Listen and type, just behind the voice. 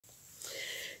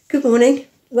Good morning.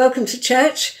 Welcome to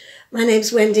church. My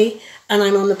name's Wendy and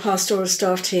I'm on the pastoral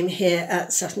staff team here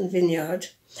at Sutton Vineyard.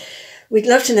 We'd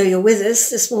love to know you're with us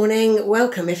this morning.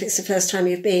 Welcome. If it's the first time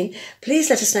you've been, please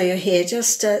let us know you're here.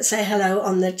 Just say hello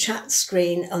on the chat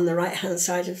screen on the right hand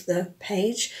side of the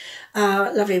page.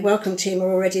 Our lovely welcome team are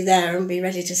already there and be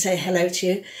ready to say hello to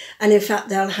you. And in fact,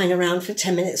 they'll hang around for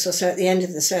 10 minutes or so at the end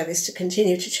of the service to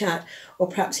continue to chat or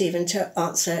perhaps even to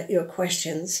answer your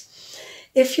questions.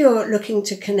 If you're looking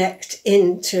to connect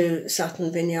into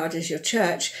Sutton Vineyard as your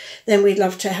church, then we'd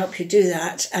love to help you do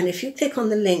that. And if you click on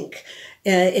the link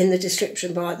in the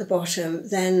description bar at the bottom,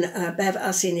 then Bev,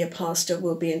 our senior pastor,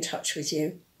 will be in touch with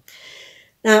you.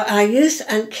 Now, our youth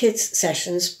and kids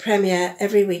sessions premiere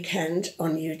every weekend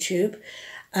on YouTube.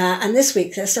 And this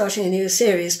week they're starting a new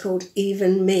series called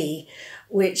Even Me,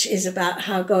 which is about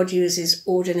how God uses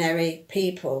ordinary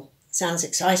people. Sounds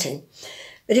exciting.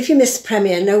 But if you miss the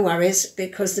premiere, no worries,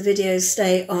 because the videos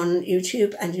stay on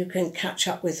YouTube and you can catch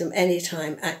up with them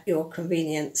anytime at your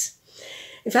convenience.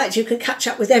 In fact, you can catch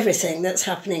up with everything that's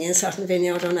happening in Sutton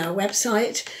Vineyard on our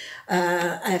website.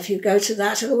 If you go to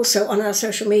that, and also on our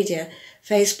social media,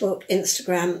 Facebook,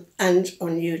 Instagram, and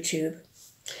on YouTube.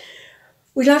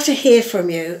 We'd love to hear from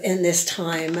you in this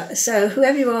time. So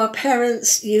whoever you are,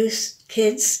 parents, youth,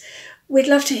 kids, we'd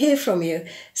love to hear from you.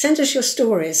 Send us your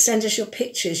stories, send us your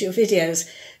pictures, your videos,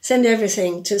 send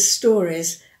everything to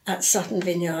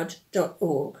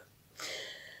stories@suttonvineyard.org.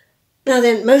 Now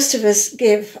then, most of us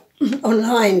give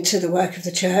online to the work of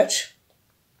the church.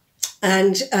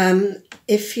 And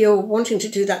if you're wanting to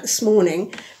do that this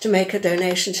morning to make a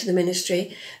donation to the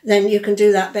ministry, then you can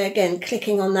do that by, again,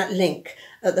 clicking on that link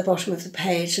at the bottom of the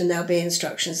page, and there'll be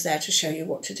instructions there to show you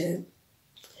what to do.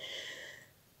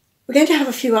 We're going to have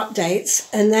a few updates,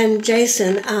 and then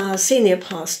Jason, our senior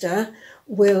pastor,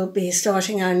 will be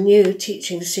starting our new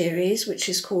teaching series, which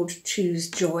is called Choose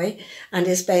Joy and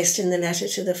is based in the letter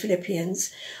to the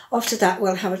Philippians. After that,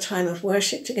 we'll have a time of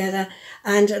worship together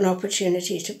and an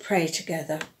opportunity to pray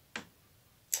together.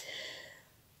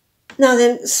 Now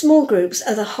then, small groups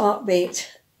are the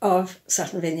heartbeat of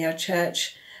Sutton Vineyard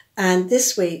Church, and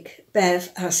this week,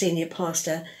 Bev, our senior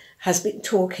pastor, has been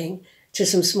talking to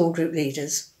some small group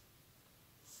leaders.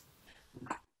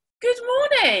 Good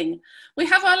morning. We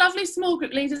have our lovely small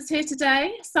group leaders here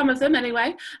today, some of them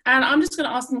anyway, and I'm just going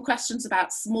to ask them questions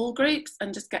about small groups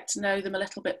and just get to know them a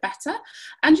little bit better,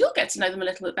 and you'll get to know them a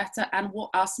little bit better and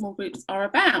what our small groups are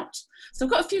about. So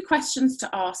I've got a few questions to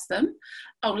ask them.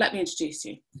 Oh, let me introduce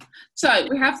you. So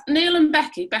we have Neil and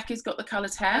Becky. Becky's got the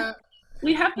coloured hair.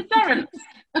 We have the Durrants.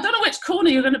 I don't know which corner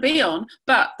you're going to be on,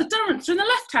 but the Durrants are in the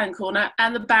left-hand corner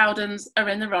and the Bowdens are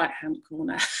in the right-hand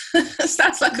corner.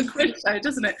 Sounds like a quiz show,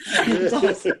 doesn't it? It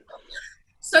does.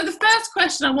 So the first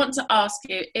question I want to ask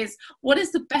you is, what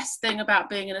is the best thing about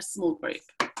being in a small group?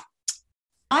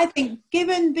 I think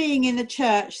given being in a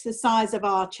church the size of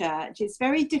our church, it's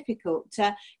very difficult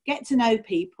to get to know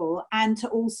people and to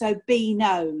also be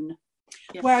known.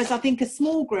 Yes. Whereas I think a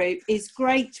small group is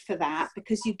great for that,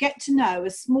 because you get to know a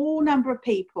small number of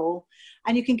people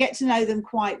and you can get to know them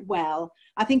quite well.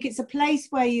 I think it's a place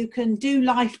where you can do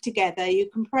life together, you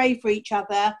can pray for each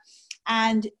other,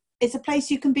 and it's a place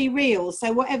you can be real.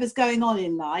 So whatever's going on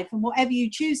in life and whatever you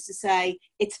choose to say,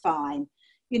 it's fine.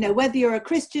 You know, whether you're a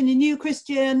Christian, a new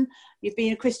Christian, you've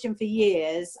been a Christian for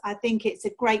years, I think it's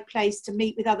a great place to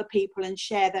meet with other people and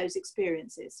share those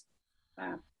experiences.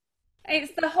 Wow.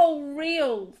 It's the whole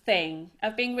real thing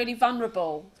of being really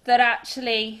vulnerable, that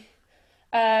actually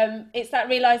it's that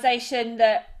realisation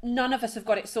that none of us have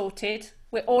got it sorted.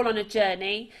 We're all on a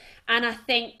journey. And I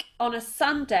think on a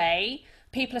Sunday,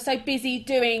 people are so busy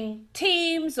doing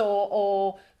teams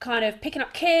or kind of picking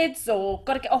up kids or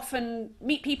got to get off and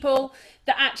meet people,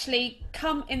 that actually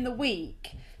come in the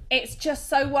week. It's just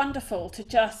so wonderful to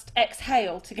just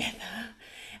exhale together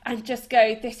and just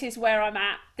go, this is where I'm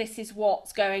at, this is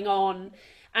what's going on.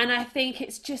 And I think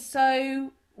it's just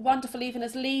so wonderful, even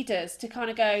as leaders, to kind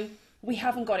of go, we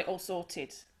haven't got it all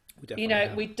sorted. You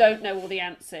know, we don't know all the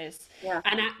answers. Yeah.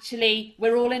 And actually,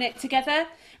 we're all in it together.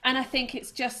 And I think it's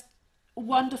just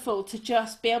wonderful to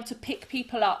just be able to pick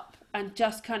people up and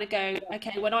just kind of go,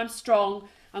 okay, when I'm strong,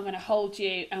 I'm going to hold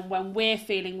you. And when we're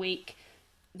feeling weak,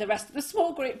 the rest of the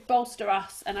small group bolster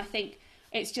us. And I think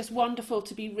it's just wonderful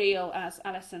to be real, as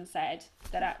Alison said,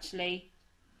 that actually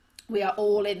we are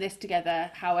all in this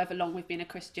together, however long we've been a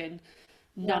Christian.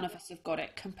 None of us have got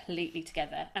it completely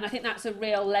together. And I think that's a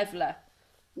real leveller,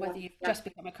 whether you've just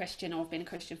become a Christian or have been a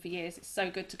Christian for years. It's so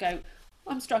good to go,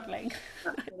 I'm struggling.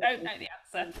 I don't know the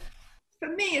answer. for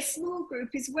me, a small group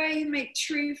is where you make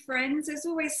true friends. There's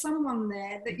always someone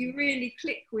there that you really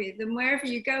click with, and wherever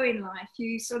you go in life,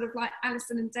 you sort of, like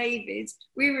Alison and David,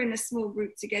 we were in a small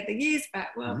group together years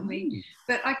back, weren't we?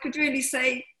 But I could really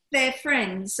say they're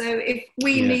friends. So if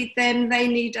we need them, they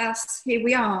need us, here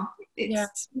we are.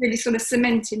 It's really sort of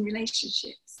cementing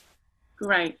relationships.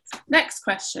 Great. Next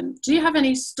question. Do you have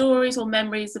any stories or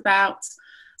memories about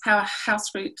how a house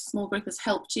group, small group has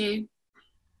helped you,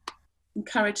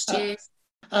 encouraged you?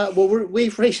 Well,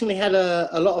 we've recently had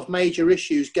a lot of major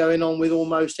issues going on with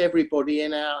almost everybody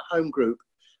in our home group,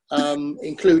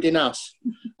 including us.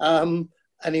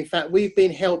 And in fact, we've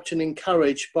been helped and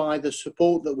encouraged by the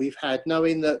support that we've had,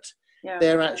 knowing that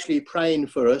they're actually praying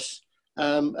for us.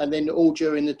 And then all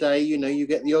during the day, you know, you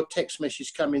get the odd text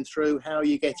message coming through, how are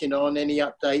you getting on, any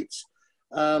updates?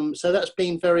 So that's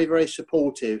been very, very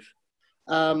supportive.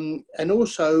 And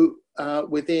also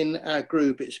within our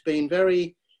group, it's been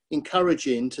very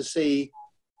encouraging to see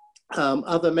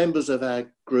other members of our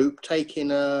group taking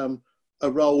a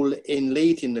role in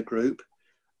leading the group,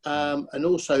 and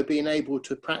also being able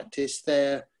to practice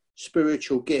their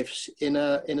spiritual gifts in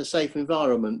a safe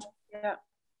environment. Yeah.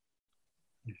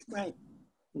 Right.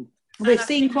 We've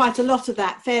seen quite a lot of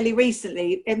that fairly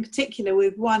recently, in particular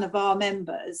with one of our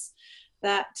members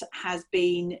that has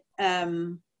been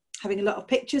having a lot of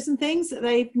pictures and things that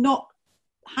they've not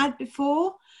had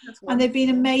before, and they've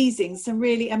been amazing, some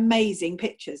really amazing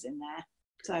pictures in there.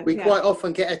 So we quite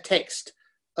often get a text,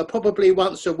 probably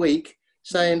once a week,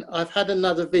 saying, I've had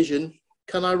another vision,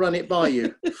 can I run it by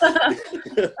you?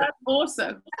 That's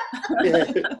awesome.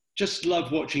 Just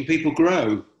love watching people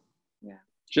grow.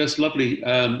 Just lovely.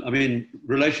 I mean,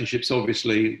 relationships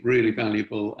obviously really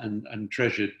valuable and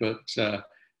treasured, but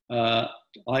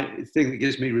I think that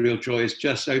gives me real joy is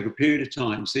just over a period of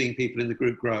time seeing people in the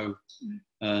group grow,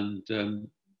 and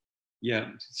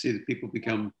see that people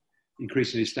become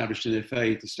increasingly established in their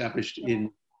faith, established in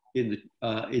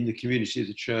the community of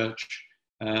the church,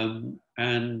 and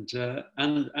in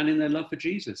their love for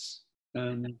Jesus.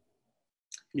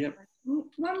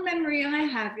 One memory I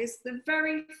have is the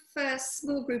very first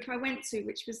small group I went to,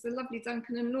 which was the lovely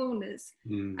Duncan and Lorna's.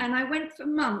 And I went for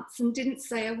months and didn't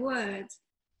say a word.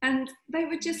 And they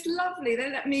were just lovely. They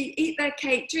let me eat their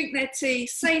cake, drink their tea,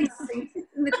 say nothing, sit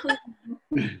in the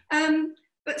corner.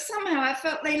 But somehow I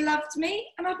felt they loved me,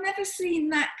 and I'd never seen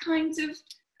that kind of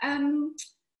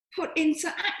put into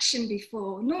action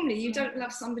before. Normally you don't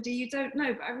love somebody you don't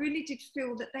know, but I really did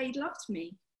feel that they loved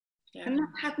me. And that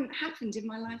hadn't happened in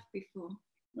my life before.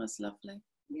 That's lovely.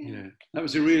 Yeah, that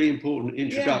was a really important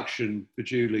introduction for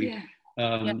Julie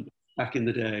back in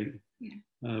the day,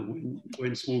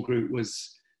 when small group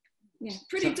was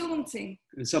pretty daunting.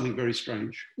 And something very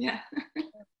strange. Yeah.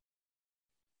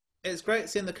 It's great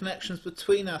seeing the connections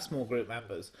between our small group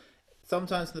members.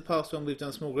 Sometimes in the past when we've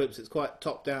done small groups, it's quite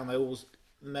top down.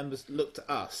 Members look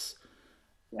to us.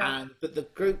 But the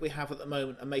group we have at the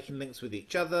moment are making links with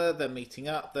each other. They're meeting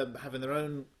up. They're having their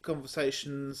own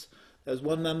conversations. There's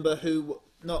one member who,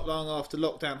 not long after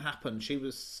lockdown happened, she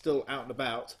was still out and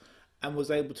about and was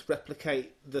able to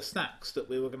replicate the snacks that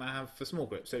we were going to have for small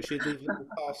groups. So she'd leave little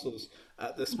parcels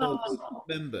at the small group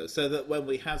members, so that when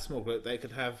we had small group, they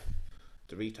could have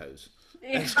Doritos.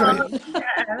 That's great.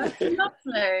 That's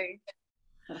lovely.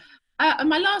 And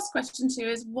my last question to you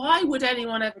is, why would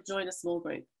anyone ever join a small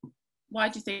group? Why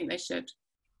do you think they should?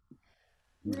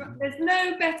 There's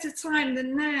no better time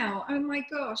than now. Oh my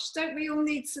gosh, don't we all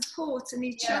need support in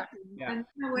each other? And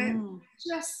now we're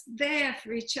just there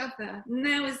for each other.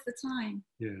 Now is the time.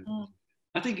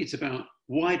 I think it's about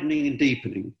widening and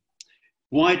deepening.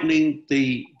 Widening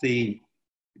the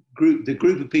group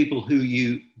of people who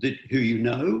you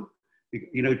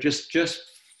know, just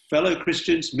fellow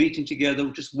Christians meeting together,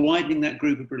 just widening that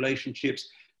group of relationships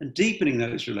and deepening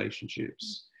those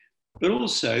relationships. But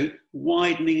also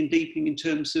widening and deepening in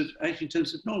terms of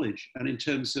knowledge and in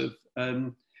terms of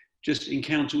just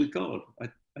encounter with God.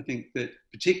 I think that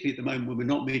particularly at the moment when we're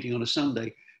not meeting on a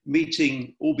Sunday,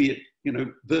 meeting, albeit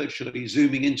virtually,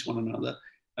 zooming into one another,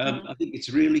 I think it's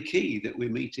really key that we're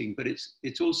meeting. But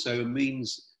it's also a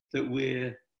means that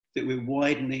we're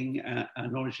widening our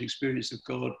knowledge and experience of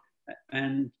God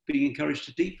and being encouraged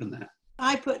to deepen that.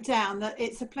 I put down that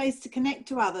it's a place to connect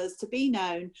to others, to be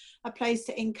known, a place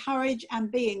to encourage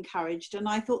and be encouraged. And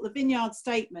I thought the Vineyard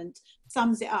statement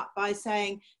sums it up by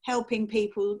saying helping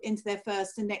people into their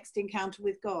first and next encounter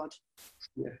with God.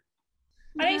 I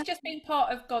think it's just being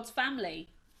part of God's family.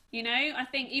 I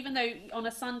think even though on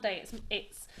a Sunday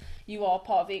it's you are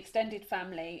part of the extended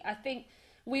family, I think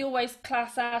we always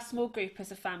class our small group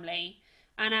as a family.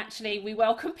 and actually we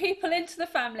welcome people into the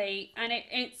family, and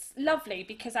it's lovely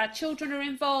because our children are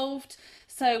involved,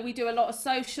 so we do a lot of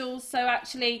socials, so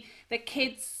actually the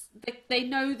kids, they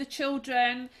know the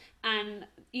children, and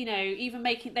you know, even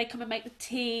they come and make the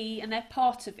tea and they're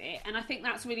part of it. And I think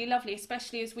that's really lovely,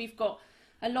 especially as we've got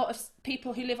a lot of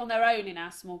people who live on their own in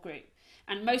our small group,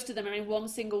 and most of them are in one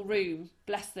single room,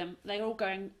 bless them, they're all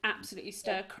going absolutely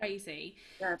stir crazy.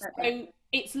 So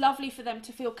it's lovely for them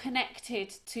to feel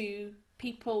connected to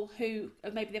people who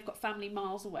maybe they've got family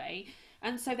miles away,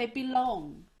 and so they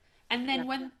belong. And then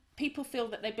when people feel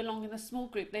that they belong in the small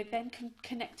group, they then can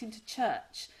connect into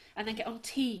church and then get on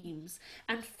teams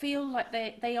and feel like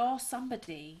they are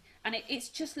somebody. And it's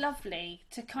just lovely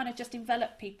to kind of just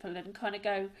envelop people and kind of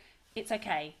go, it's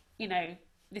okay, you know,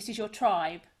 this is your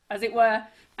tribe, as it were.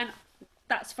 And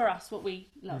that's for us what we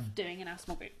love doing in our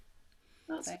small group.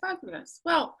 That's fabulous.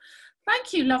 Well,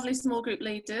 thank you, lovely small group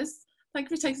leaders. Thank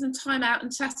you for taking some time out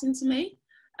and chatting to me.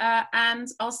 And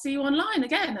I'll see you online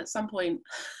again at some point.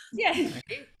 Yeah.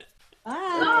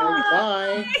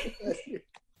 Bye.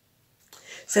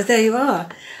 So there you are.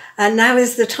 And now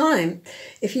is the time.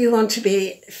 If you want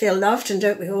to feel loved, and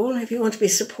don't we all, if you want to be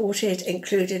supported,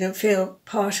 included, and feel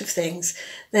part of things,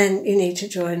 then you need to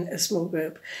join a small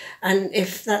group. And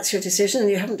if that's your decision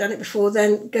and you haven't done it before,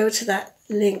 then go to that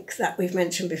link that we've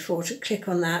mentioned before, to click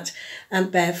on that, and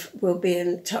Bev will be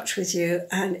in touch with you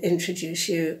and introduce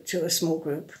you to a small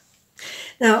group.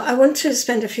 Now, I want to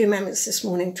spend a few moments this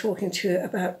morning talking to you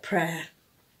about prayer.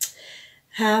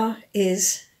 How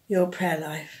is your prayer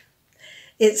life?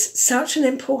 It's such an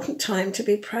important time to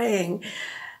be praying.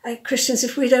 Christians,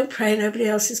 if we don't pray, nobody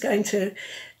else is going to.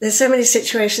 There's so many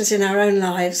situations in our own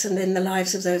lives and in the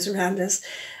lives of those around us.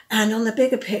 And on the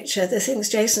bigger picture, the things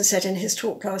Jason said in his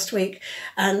talk last week,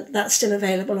 and that's still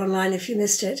available online if you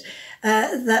missed it,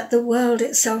 that the world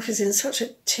itself is in such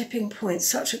a tipping point,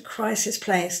 such a crisis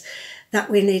place,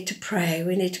 that we need to pray.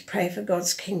 We need to pray for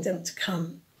God's kingdom to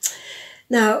come.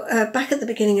 Now, back at the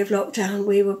beginning of lockdown,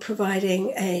 we were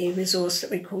providing a resource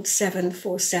that we called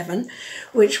 747,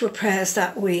 which were prayers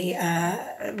that we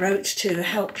wrote to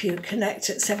help you connect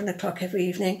at 7 o'clock every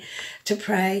evening to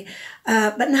pray.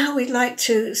 But now we'd like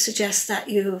to suggest that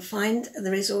you find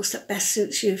the resource that best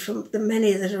suits you from the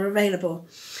many that are available.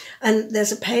 And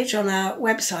there's a page on our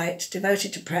website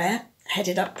devoted to prayer,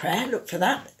 headed up prayer, look for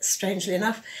that, strangely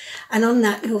enough. And on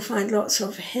that you'll find lots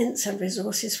of hints and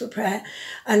resources for prayer,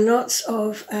 and lots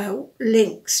of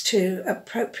links to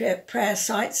appropriate prayer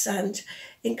sites and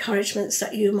encouragements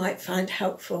that you might find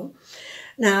helpful.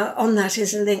 Now, on that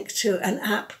is a link to an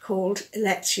app called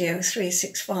Lectio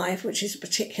 365, which is a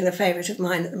particular favourite of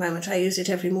mine at the moment. I use it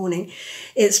every morning.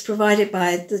 It's provided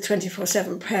by the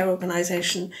 24/7 prayer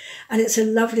organisation, and it's a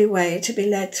lovely way to be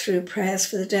led through prayers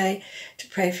for the day, to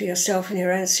pray for yourself and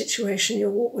your own situation, your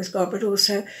walk with God, but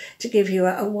also to give you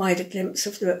a wider glimpse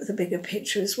of the bigger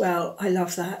picture as well. I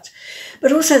love that.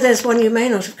 But also there's one you may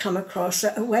not have come across,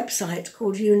 a website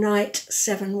called Unite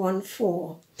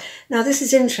 714. Now, this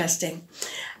is interesting.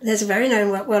 There's a very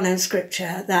well-known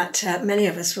scripture that many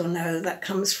of us will know that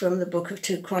comes from the book of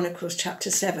 2 Chronicles, chapter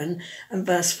 7 and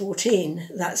verse 14.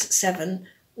 That's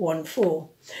 7:1-4.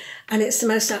 And it's the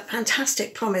most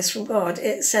fantastic promise from God.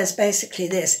 It says basically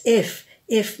this: if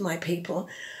my people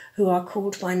who are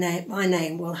called by my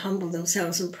name will humble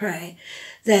themselves and pray,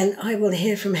 then I will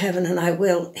hear from heaven and I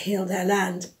will heal their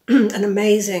land. An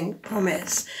amazing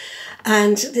promise.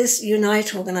 And this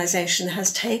Unite organisation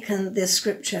has taken this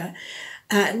scripture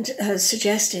and has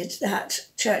suggested that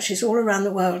churches all around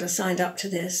the world are signed up to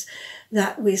this,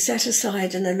 that we set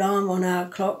aside an alarm on our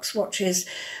clocks, watches,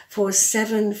 for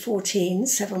 7:14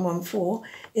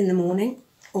 in the morning,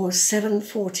 or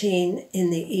 7:14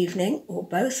 in the evening, or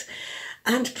both,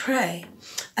 and pray.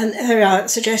 And there are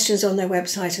suggestions on their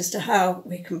website as to how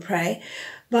we can pray.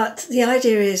 But the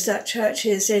idea is that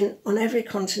churches on every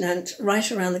continent, right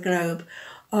around the globe,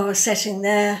 are setting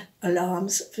their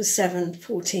alarms for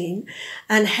 7:14,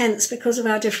 and hence, because of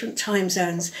our different time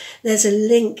zones, there's a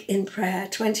link in prayer,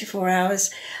 24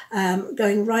 hours,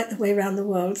 going right the way around the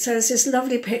world. So it's this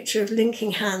lovely picture of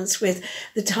linking hands with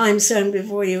the time zone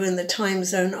before you and the time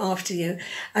zone after you,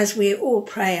 as we all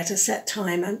pray at a set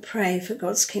time and pray for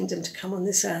God's kingdom to come on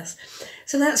this earth.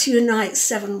 So that's Unite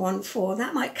 714.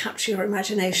 That might capture your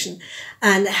imagination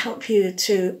and help you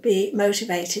to be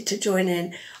motivated to join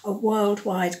in a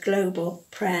worldwide global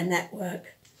prayer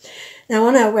network. Now,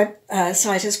 on our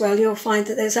website as well, you'll find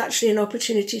that there's actually an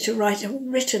opportunity to write a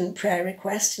written prayer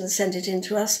request and send it in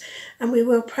to us, and we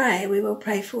will pray. We will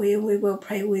pray for you, and we will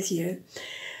pray with you.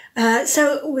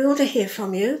 So we want to hear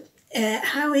from you.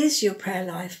 how is your prayer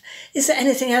life? Is there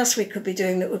anything else we could be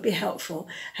doing that would be helpful?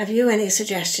 Have you any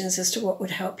suggestions as to what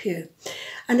would help you?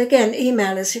 And again,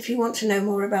 email us if you want to know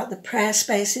more about the prayer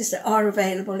spaces that are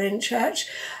available in church,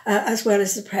 as well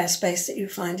as the prayer space that you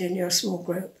find in your small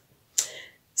group.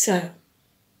 So,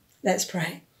 let's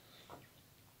pray.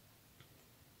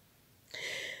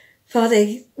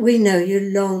 Father, we know you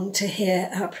long to hear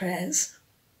our prayers.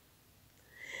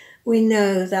 We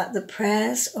know that the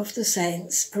prayers of the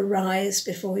saints arise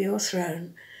before your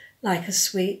throne like a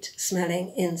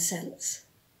sweet-smelling incense.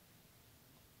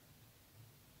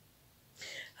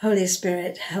 Holy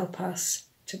Spirit, help us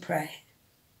to pray.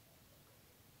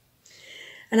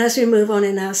 And as we move on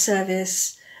in our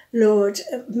service, Lord,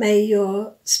 may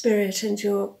your Spirit and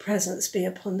your presence be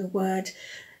upon the word,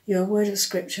 your word of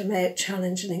Scripture. May it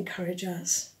challenge and encourage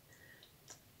us.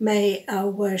 May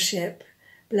our worship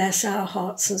bless our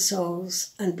hearts and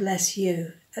souls and bless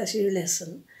you as you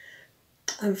listen.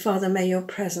 And Father, may your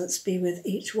presence be with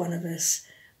each one of us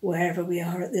wherever we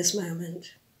are at this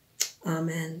moment.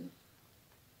 Amen.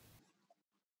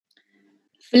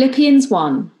 Philippians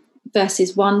 1,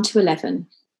 verses 1 to 11.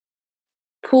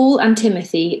 Paul and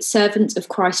Timothy, servants of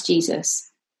Christ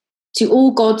Jesus, to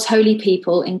all God's holy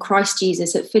people in Christ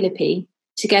Jesus at Philippi,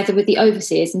 together with the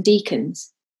overseers and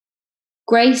deacons.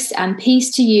 Grace and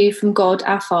peace to you from God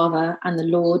our Father and the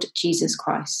Lord Jesus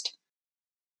Christ.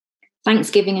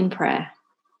 Thanksgiving and prayer.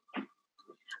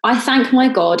 I thank my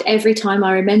God every time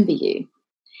I remember you.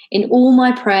 In all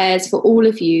my prayers for all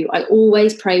of you, I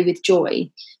always pray with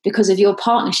joy because of your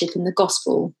partnership in the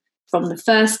gospel from the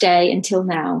first day until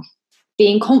now,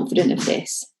 being confident of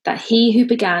this, that he who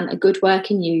began a good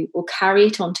work in you will carry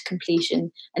it on to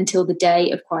completion until the day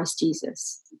of Christ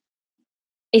Jesus.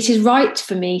 It is right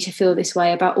for me to feel this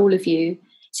way about all of you,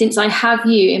 since I have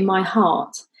you in my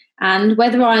heart, and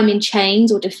whether I am in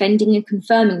chains or defending and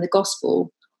confirming the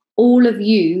gospel, all of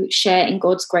you share in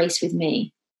God's grace with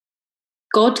me.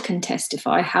 God can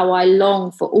testify how I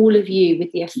long for all of you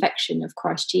with the affection of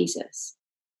Christ Jesus.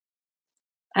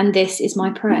 And this is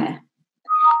my prayer,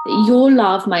 that your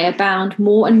love may abound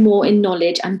more and more in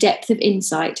knowledge and depth of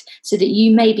insight, so that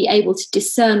you may be able to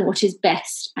discern what is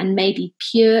best and may be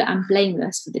pure and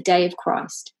blameless for the day of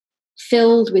Christ,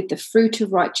 filled with the fruit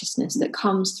of righteousness that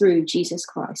comes through Jesus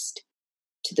Christ,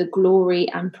 to the glory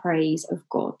and praise of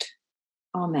God.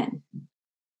 Amen.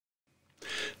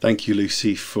 Thank you,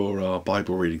 Lucy, for our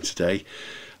Bible reading today.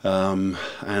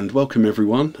 And welcome,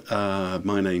 everyone.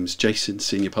 My name's Jason,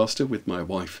 Senior Pastor, with my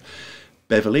wife,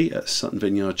 Beverly, at Sutton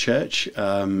Vineyard Church.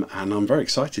 And I'm very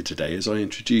excited today as I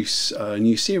introduce a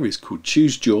new series called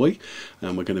Choose Joy.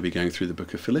 And we're going to be going through the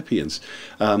book of Philippians.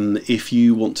 If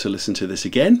you want to listen to this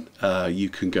again, you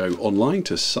can go online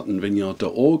to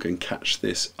suttonvineyard.org and catch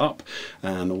this up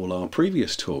and all our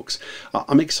previous talks.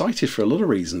 I'm excited for a lot of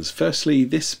reasons. Firstly,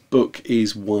 this book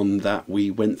is one that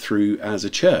we went through as a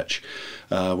church.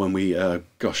 When we,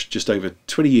 just over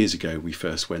 20 years ago, we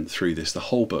first went through this, the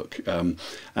whole book. And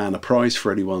a prize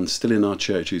for anyone still in our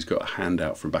church who's got a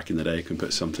handout from back in the day can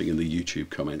put something in the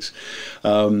YouTube comments.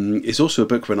 It's also a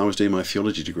book. When I was doing my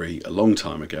theology degree a long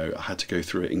time ago, I had to go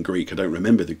through it in Greek. I don't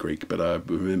remember the Greek, but I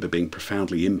remember being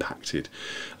profoundly impacted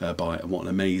by it, and what an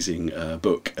amazing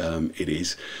book it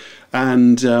is.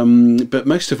 And but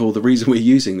most of all, the reason we're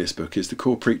using this book is the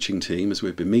core preaching team, as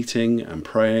we've been meeting and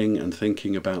praying and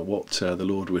thinking about what the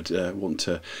Lord would want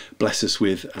to bless us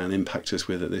with and impact us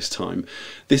with at this time.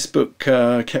 This book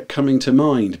kept coming to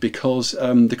mind because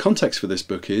the context for this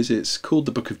book is it's called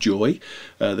the Book of Joy.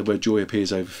 The word joy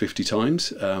appears over 50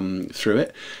 times through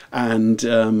it.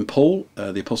 And Paul,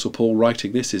 the Apostle Paul,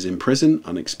 writing this, is in prison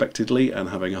unexpectedly and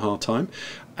having a hard time.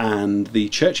 And the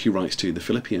church he writes to, the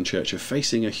Philippian church, are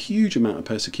facing a huge amount of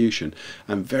persecution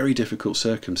and very difficult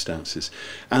circumstances.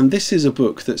 And this is a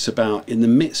book that's about, in the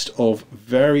midst of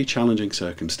very challenging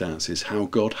circumstances, how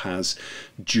God has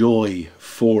joy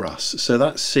for us. So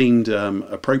that seemed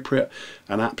appropriate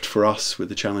and apt for us with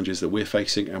the challenges that we're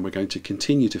facing and we're going to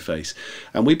continue to face.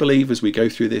 And we believe as we go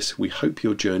through this, we hope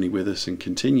you'll journey with us and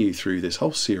continue through this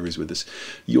whole series with us.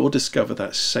 You'll discover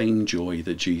that same joy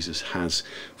that Jesus has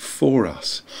for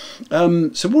us.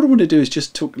 So what I want to do is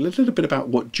just talk a little bit about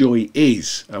what joy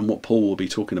is and what Paul will be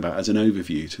talking about as an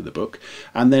overview to the book.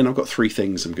 And then I've got 3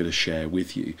 things I'm going to share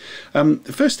with you.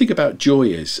 The first thing about joy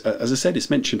is, as I said, it's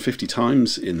mentioned 50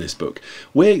 times in this book.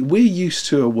 We're used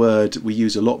to a word we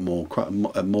use a lot more, quite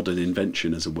a modern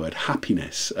invention as a word,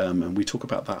 happiness. And we talk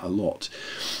about that a lot.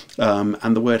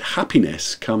 And the word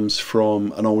happiness comes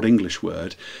from an Old English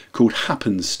word called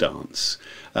happenstance.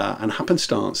 And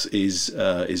happenstance is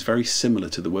very similar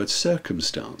to the word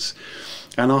circumstance.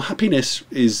 And our happiness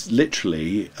is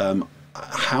literally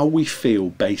how we feel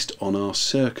based on our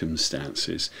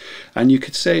circumstances. And you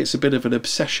could say it's a bit of an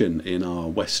obsession in our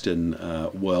Western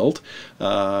world.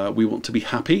 We want to be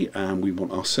happy, and we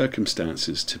want our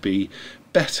circumstances to be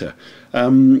better.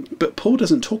 But Paul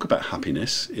doesn't talk about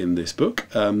happiness in this book.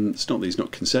 It's not that he's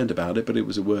not concerned about it, but it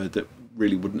was a word that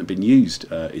really wouldn't have been used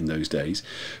in those days.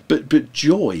 But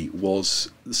joy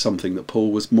was something that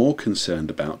Paul was more concerned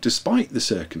about, despite the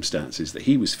circumstances that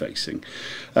he was facing.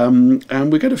 And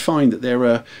we're going to find that there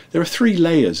are three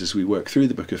layers as we work through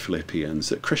the book of Philippians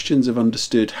that Christians have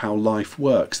understood how life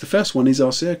works. The first one is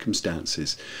our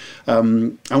circumstances.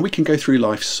 And we can go through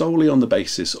life solely on the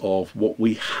basis of what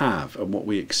we have and what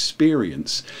we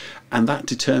experience, and that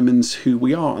determines who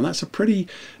we are. And that's a pretty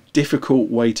difficult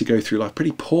way to go through life,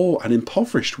 pretty poor and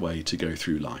impoverished way to go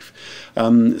through life.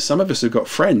 Some of us have got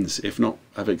friends, if not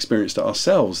have experienced it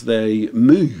ourselves, they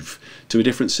move to a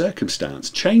different circumstance,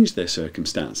 change their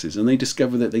circumstances, and they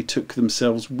discover that they took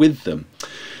themselves with them.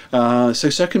 So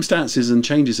circumstances and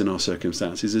changes in our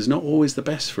circumstances is not always the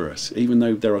best for us, even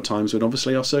though there are times when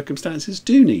obviously our circumstances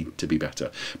do need to be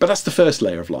better. But that's the first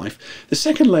layer of life. The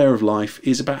second layer of life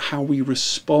is about how we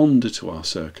respond to our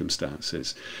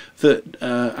circumstances.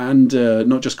 And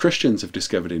not just Christians have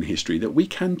discovered in history that we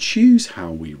can choose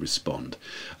how we respond.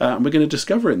 And we're going to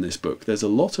discover in this book there's a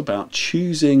lot about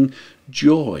choosing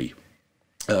joy.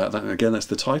 That's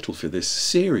the title for this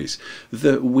series,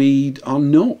 that we are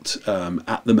not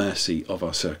at the mercy of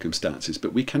our circumstances,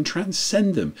 but we can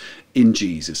transcend them in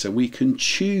Jesus, and we can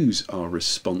choose our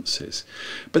responses.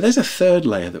 But there's a third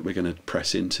layer that we're going to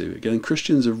press into. Again,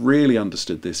 Christians have really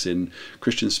understood this in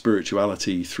Christian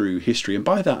spirituality through history, and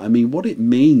by that I mean what it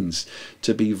means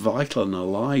to be vital and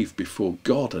alive before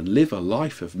God and live a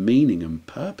life of meaning and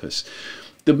purpose.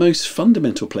 The most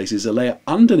fundamental place is a layer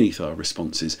underneath our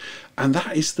responses, and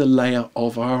that is the layer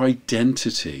of our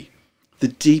identity, the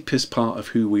deepest part of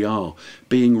who we are,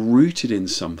 being rooted in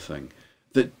something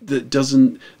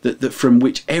that from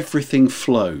which everything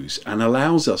flows and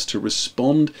allows us to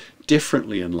respond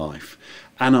differently in life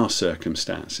and our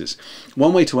circumstances.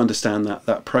 One way to understand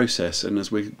that process, and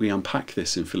as we unpack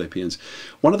this in Philippians,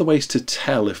 one of the ways to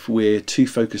tell if we're too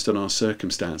focused on our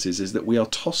circumstances is that we are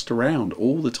tossed around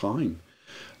all the time.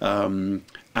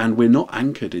 And we're not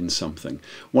anchored in something.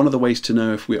 One of the ways to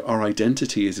know if our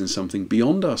identity is in something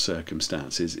beyond our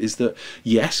circumstances is that,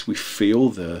 yes, we feel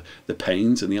the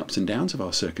pains and the ups and downs of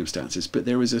our circumstances, but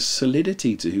there is a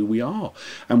solidity to who we are,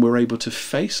 and we're able to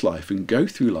face life and go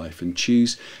through life and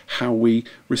choose how we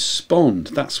respond.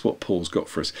 That's what Paul's got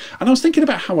for us. And I was thinking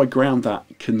about how I ground that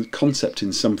concept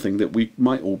in something that we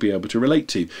might all be able to relate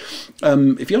to.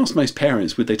 If you ask most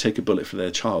parents, would they take a bullet for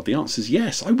their child? The answer is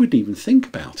yes. I wouldn't even think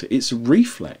about it. It's a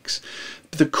reflex.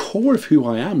 The core of who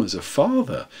I am as a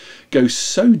father goes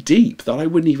so deep that I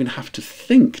wouldn't even have to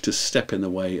think to step in the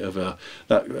way of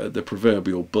the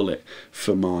proverbial bullet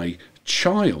for my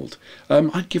child.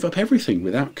 I'd give up everything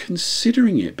without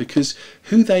considering it, because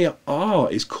who they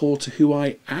are is core to who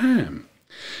I am.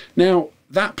 Now,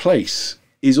 that place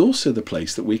is also the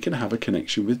place that we can have a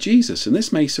connection with Jesus. And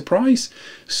this may surprise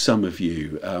some of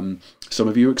you. Some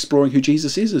of you are exploring who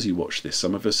Jesus is as you watch this.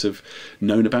 Some of us have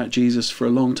known about Jesus for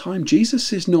a long time.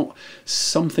 Jesus is not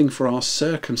something for our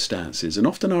circumstances. And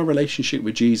often our relationship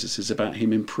with Jesus is about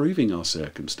him improving our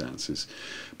circumstances.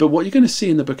 But what you're going to see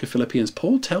in the book of Philippians,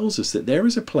 Paul tells us that there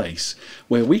is a place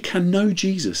where we can know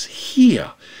Jesus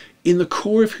here in the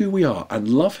core of who we are and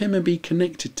love him and be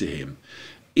connected to him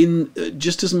in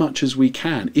just as much as we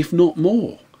can, if not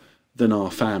more, than our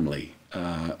family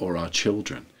or our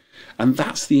children. And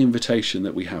that's the invitation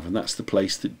that we have, and that's the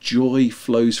place that joy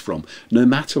flows from, no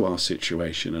matter our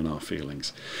situation and our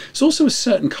feelings. It's also a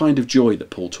certain kind of joy that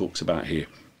Paul talks about here.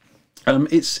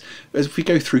 It's, as we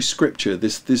go through Scripture,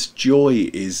 this joy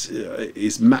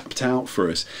is mapped out for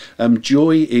us.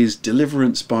 Joy is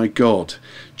deliverance by God.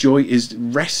 Joy is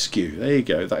rescue. There you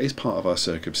go. That is part of our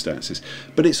circumstances.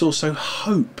 But it's also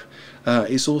hope.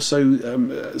 It's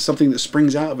also something that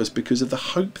springs out of us because of the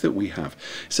hope that we have.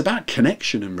 It's about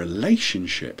connection and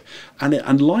relationship.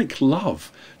 And like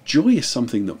love, joy is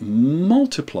something that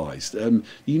multiplies.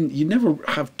 You never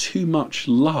have too much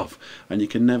love, and you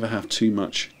can never have too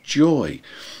much joy.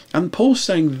 And Paul's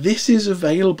saying this is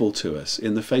available to us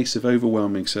in the face of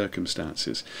overwhelming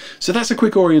circumstances. So that's a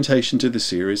quick orientation to the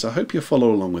series. I hope you'll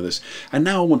follow along with us. And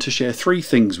now I want to share three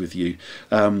things with you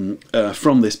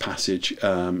from this passage,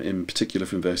 in particular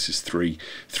from verses 3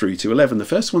 through to 11. The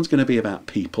first one's going to be about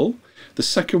people. The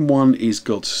second one is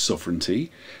God's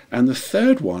sovereignty. And the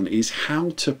third one is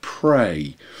how to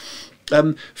pray.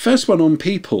 First one on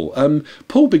people.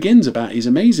 Paul begins about his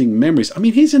amazing memories. I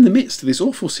mean, he's in the midst of this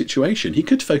awful situation. He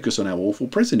could focus on how awful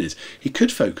prison is. He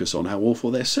could focus on how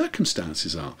awful their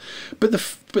circumstances are. But the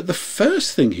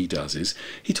first thing he does is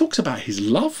he talks about his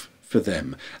love for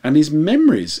them and his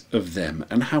memories of them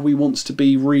and how he wants to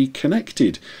be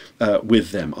reconnected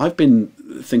with them. I've been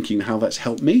thinking how that's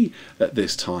helped me at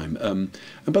this time. And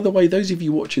by the way, those of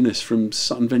you watching this from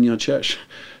Sutton Vineyard Church,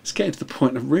 it's getting to the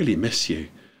point I really miss you.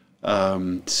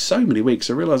 So many weeks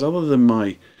I realise other than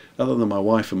my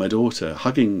wife and my daughter,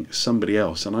 hugging somebody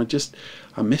else, and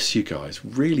I miss you guys,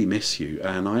 really miss you,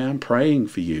 and I am praying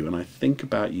for you, and I think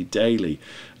about you daily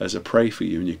as I pray for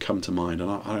you and you come to mind,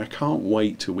 and I can't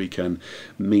wait till we can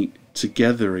meet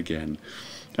together again.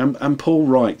 And Paul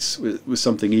writes with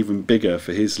something even bigger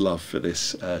for his love for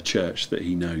this church that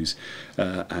he knows,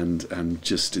 and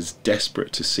just is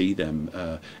desperate to see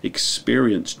them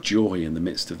experience joy in the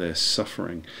midst of their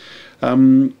suffering.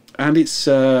 And it's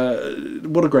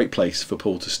what a great place for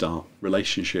Paul to start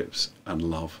relationships and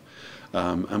love.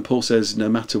 And Paul says, no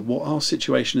matter what our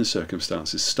situation and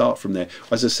circumstances, start from there.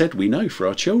 As I said, we know for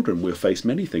our children we'll face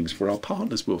many things, for our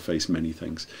partners we'll face many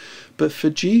things. But for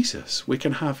Jesus, we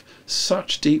can have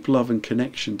such deep love and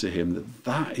connection to him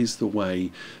that is the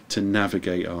way to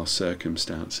navigate our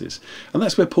circumstances. And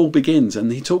that's where Paul begins.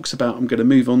 And he talks about, I'm going to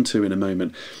move on to in a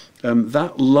moment,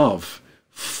 that love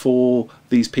for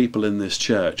these people in this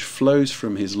church flows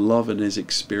from his love and his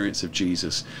experience of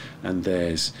Jesus and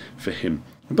theirs for him.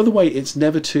 And by the way, it's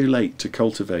never too late to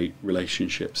cultivate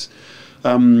relationships.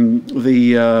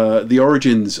 The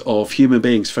origins of human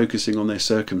beings focusing on their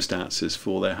circumstances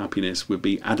for their happiness would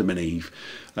be Adam and Eve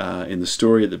in the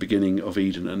story at the beginning of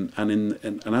Eden,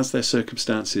 and as their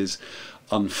circumstances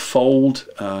unfold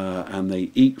and they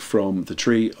eat from the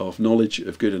tree of knowledge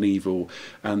of good and evil,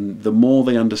 and the more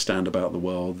they understand about the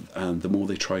world and the more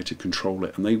they try to control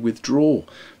it, and they withdraw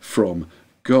from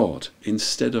God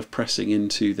instead of pressing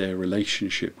into their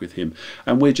relationship with him.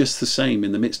 And we're just the same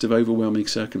in the midst of overwhelming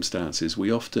circumstances. We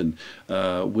often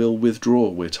will withdraw.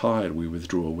 We're tired, we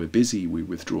withdraw. We're busy, we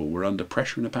withdraw. We're under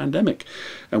pressure in a pandemic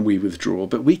and we withdraw.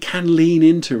 But we can lean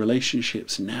into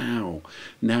relationships now.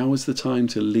 Now is the time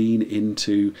to lean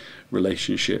into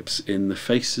relationships in the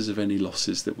faces of any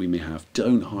losses that we may have.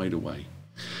 Don't hide away.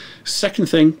 Second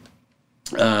thing,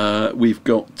 we've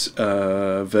got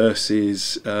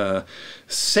verses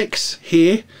 6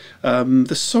 here,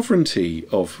 the sovereignty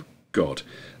of God.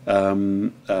 I'll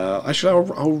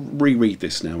reread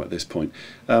this now at this point.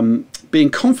 Being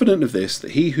confident of this,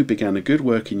 that he who began a good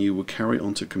work in you will carry it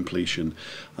on to completion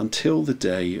until the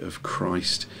day of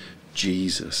Christ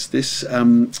Jesus. This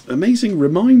amazing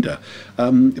reminder.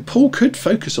 Paul could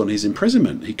focus on his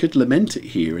imprisonment. He could lament it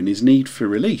here in his need for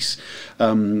release,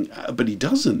 but he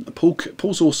doesn't.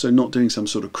 Paul's also not doing some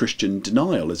sort of Christian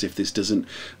denial as if this doesn't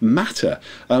matter.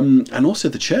 And also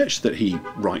the church that he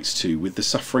writes to with the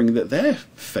suffering that they're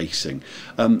facing.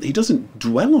 He doesn't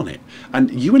dwell on it.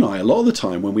 And you and I, a lot of the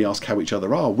time when we ask how each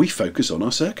other are, we focus on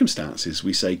our circumstances.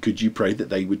 We say, could you pray that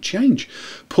they would change?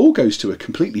 Paul goes to a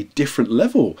completely different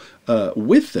level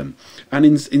with them, and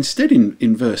instead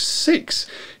in verse 6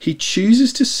 he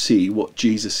chooses to see what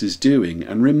Jesus is doing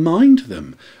and remind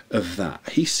them of that.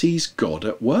 He sees God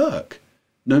at work.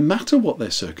 No matter what their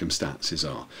circumstances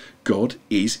are, God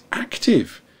is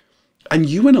active. And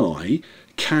you and I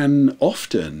can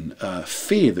often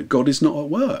fear that God is not at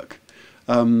work.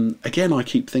 Again, I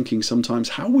keep thinking sometimes,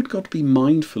 how would God be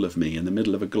mindful of me in the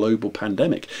middle of a global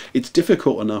pandemic? It's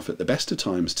difficult enough at the best of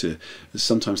times to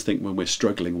sometimes think when we're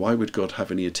struggling, why would God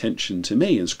have any attention to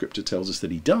me? And Scripture tells us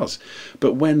that he does.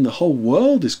 But when the whole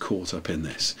world is caught up in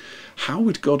this, how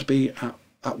would God be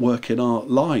at work in our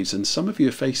lives? And some of you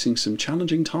are facing some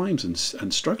challenging times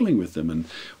and struggling with them and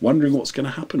wondering what's going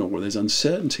to happen, or where there's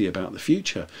uncertainty about the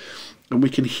future. And we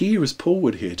can hear, as Paul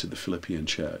would hear to the Philippian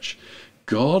church,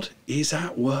 God is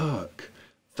at work.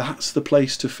 That's the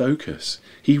place to focus.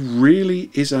 He really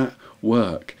is at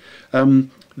work.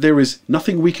 There is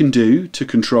nothing we can do to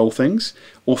control things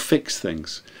or fix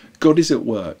things. God is at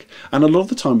work. And a lot of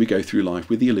the time we go through life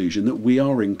with the illusion that we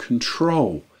are in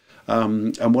control.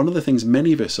 And one of the things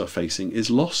many of us are facing is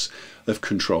loss of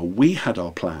control. We had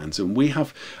our plans, and we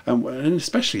have, and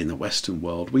especially in the Western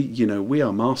world, we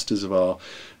are masters of our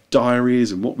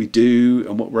diaries and what we do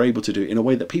and what we're able to do in a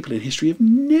way that people in history have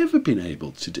never been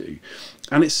able to do.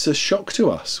 And it's a shock to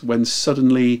us when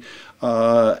suddenly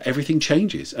everything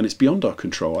changes and it's beyond our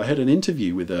control. I had an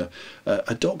interview with a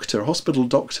doctor, a hospital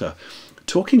doctor,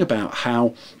 talking about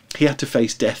how he had to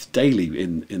face death daily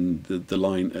in the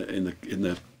line in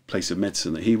the place of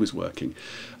medicine that he was working.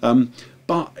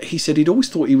 But he said he'd always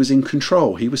thought he was in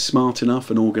control. He was smart enough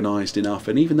and organised enough.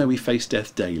 And even though he faced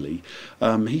death daily,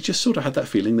 he just sort of had that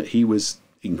feeling that he was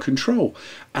in control.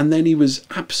 And then he was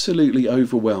absolutely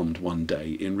overwhelmed one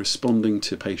day in responding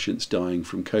to patients dying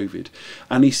from COVID.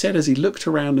 And he said as he looked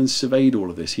around and surveyed all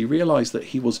of this, he realised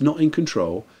that he was not in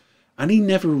control, and he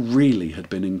never really had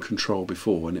been in control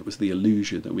before, and it was the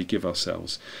illusion that we give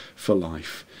ourselves for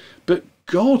life. But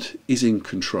God is in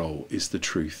control is the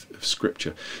truth of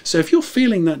Scripture. So if you're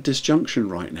feeling that disjunction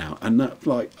right now, and that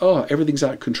like, oh, everything's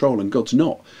out of control and God's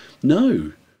not,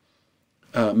 no.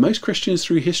 Most Christians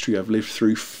through history have lived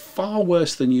through far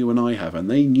worse than you and I have,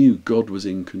 and they knew God was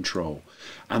in control.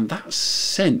 And that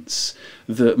sense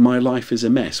that my life is a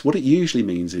mess, what it usually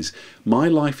means is my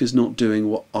life is not doing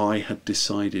what I had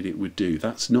decided it would do.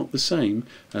 That's not the same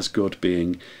as God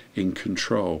being in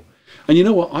control. And you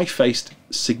know what? I faced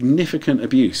significant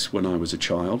abuse when I was a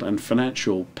child and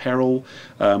financial peril,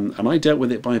 and I dealt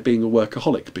with it by being a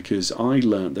workaholic, because I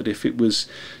learned that if it was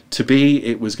to be,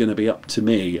 it was going to be up to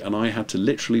me, and I had to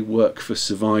literally work for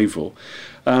survival.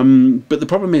 But the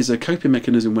problem is a coping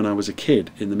mechanism when I was a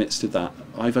kid. In the midst of that,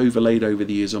 I've overlaid over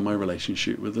the years on my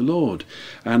relationship with the Lord,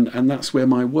 and that's where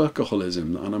my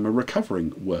workaholism, and I'm a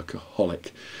recovering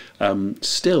workaholic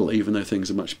still, even though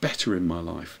things are much better in my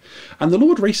life. And the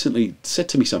Lord recently said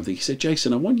to me something. He said,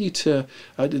 Jason, I want you to,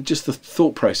 just the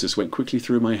thought process went quickly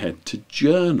through my head, to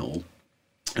journal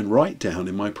and write down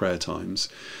in my prayer times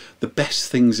the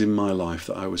best things in my life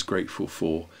that I was grateful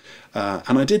for.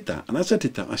 And I did that. And as I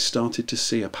did that, I started to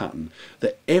see a pattern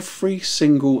that every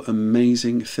single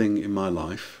amazing thing in my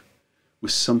life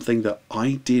was something that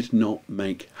I did not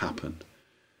make happen.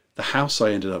 The house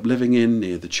I ended up living in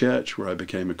near the church where I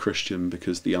became a Christian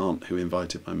because the aunt who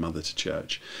invited my mother to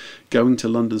church, going to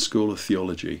London School of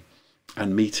Theology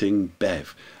and meeting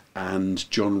Bev and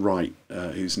John Wright,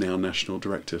 who's now National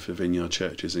Director for Vineyard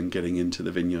Churches, and getting into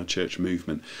the Vineyard Church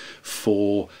movement,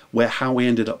 for how we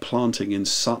ended up planting in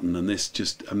Sutton, and this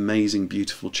just amazing,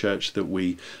 beautiful church that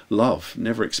we love.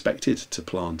 Never expected to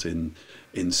plant in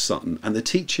Sutton, and the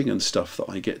teaching and stuff that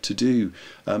I get to do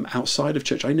outside of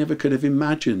church, I never could have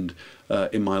imagined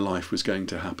in my life was going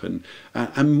to happen.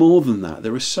 And more than that,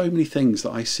 there are so many things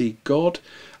that I see God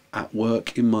at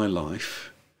work in my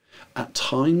life at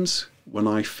times when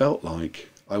I felt like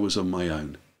I was on my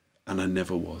own, and I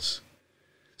never was.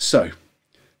 So,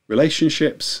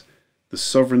 relationships, the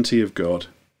sovereignty of God,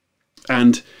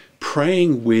 and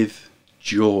praying with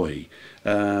joy,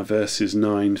 verses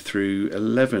 9 through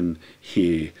 11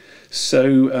 here.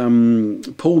 So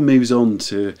Paul moves on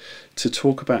to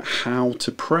talk about how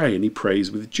to pray, and he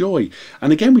prays with joy.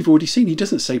 And again, we've already seen he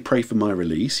doesn't say pray for my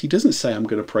release. He doesn't say I'm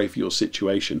going to pray for your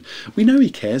situation. We know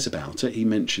he cares about it. He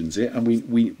mentions it, and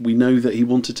we know that he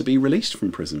wanted to be released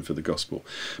from prison for the gospel.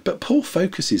 But Paul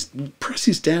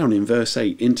presses down in verse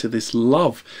 8 into this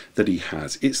love that he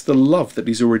has. It's the love that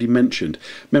he's already mentioned.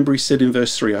 Remember, he said in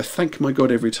verse 3, I thank my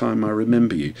God every time I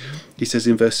remember you. He says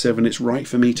in verse 7, it's right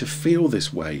for me to feel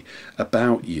this way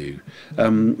about you.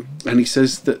 And he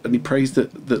says that, and he prays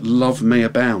that love may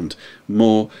abound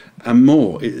more and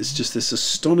more. It's just this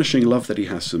astonishing love that he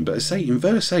has for them. But I say in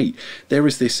verse 8, there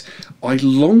is this, I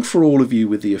long for all of you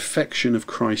with the affection of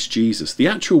Christ Jesus. The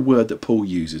actual word that Paul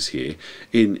uses here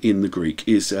in the Greek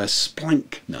is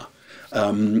splankna.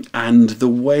 And the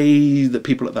way that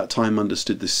people at that time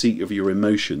understood the seat of your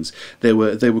emotions, they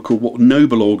were called what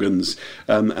noble organs,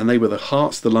 and they were the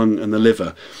heart, the lung, and the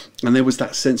liver. And there was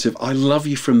that sense of, I love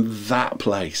you from that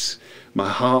place, my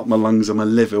heart, my lungs, and my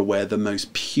liver, where the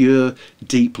most pure,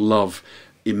 deep love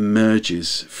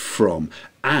emerges from.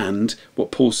 And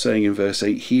what Paul's saying in verse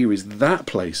 8 here is that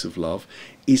place of love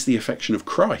is the affection of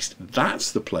Christ. That's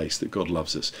the place that God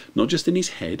loves us, not just in his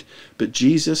head, but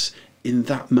Jesus in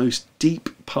that most deep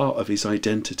part of his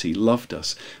identity loved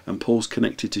us, and Paul's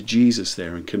connected to Jesus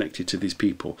there and connected to these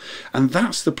people, and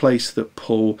that's the place that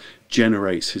Paul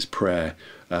generates his prayer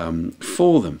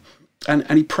for them. And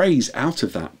he prays out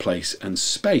of that place and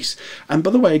space. And by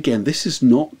the way, again, this is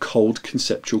not cold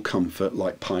conceptual comfort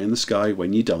like pie in the sky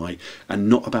when you die, and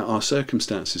not about our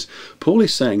circumstances. Paul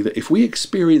is saying that if we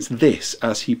experience this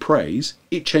as he prays,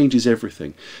 it changes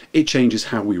everything. It changes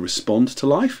how we respond to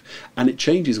life, and it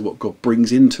changes what God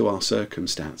brings into our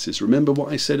circumstances. Remember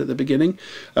what I said at the beginning?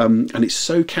 And it's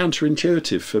so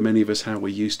counterintuitive for many of us how we're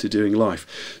used to doing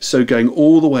life. So going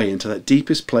all the way into that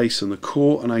deepest place and the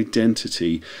core and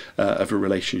identity of a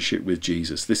relationship with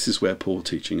Jesus. This is where Paul's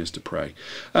teaching us to pray.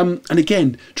 And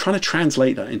again, trying to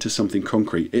translate that into something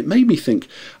concrete, it made me think,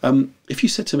 if you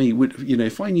said to me,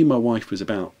 if I knew my wife was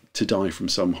about to die from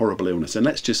some horrible illness, and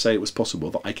let's just say it was possible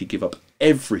that I could give up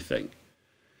everything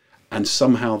and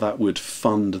somehow that would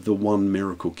fund the one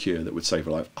miracle cure that would save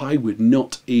a life, I would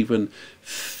not even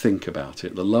think about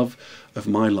it. The love of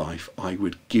my life I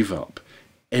would give up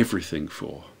everything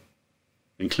for,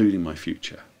 including my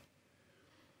future.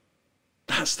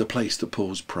 That's the place that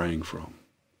Paul's praying from.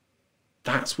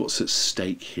 That's what's at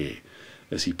stake here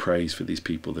as he prays for these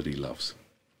people that he loves.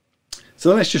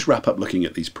 So let's just wrap up looking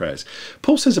at these prayers.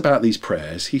 Paul says about these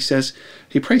prayers, he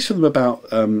prays for them about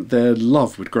their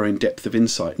love would grow in depth of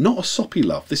insight. Not a soppy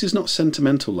love. This is not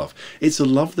sentimental love. It's a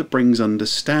love that brings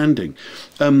understanding.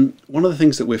 One of the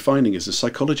things that we're finding is, the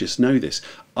psychologists know this,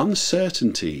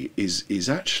 uncertainty is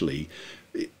actually,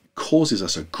 it causes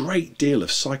us a great deal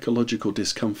of psychological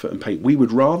discomfort and pain. We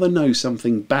would rather know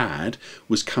something bad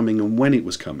was coming and when it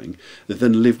was coming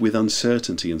than live with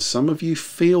uncertainty. And some of you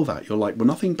feel that. You're like, well,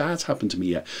 nothing bad's happened to me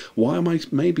yet. Why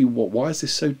is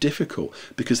this so difficult?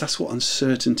 Because that's what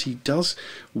uncertainty does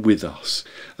with us.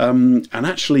 And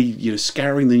actually,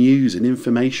 scouring the news and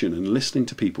information and listening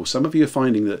to people, some of you are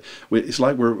finding that it's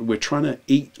like we're trying to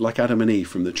eat like Adam and Eve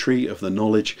from the tree of the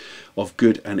knowledge of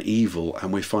good and evil,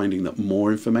 and we're finding that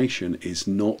more information is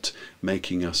not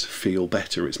making us feel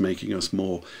better. It's making us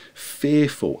more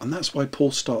fearful. And that's why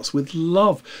Paul starts with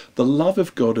love. The love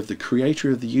of God, of the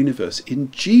creator of the universe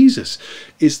in Jesus,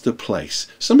 is the place.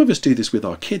 Some of us do this with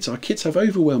our kids. Our kids have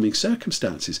overwhelming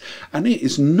circumstances, and it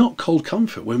is not cold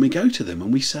comfort when we go to them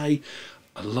and we say,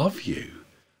 I love you.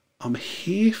 I'm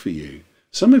here for you.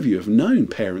 Some of you have known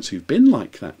parents who've been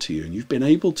like that to you, and you've been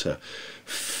able to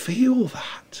feel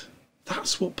that.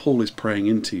 That's what Paul is praying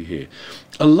into here.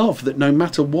 A love that no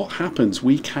matter what happens,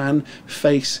 we can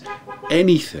face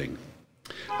anything.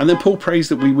 And then Paul prays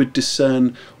that we would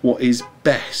discern what is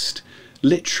best.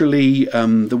 Literally,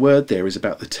 the word there is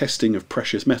about the testing of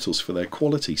precious metals for their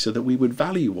quality, so that we would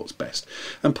value what's best.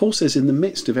 And Paul says, in the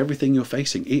midst of everything you're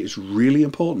facing, it is really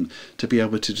important to be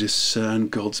able to discern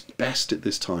God's best at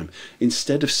this time,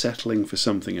 instead of settling for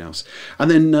something else.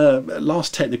 And then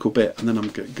last technical bit, and then I'm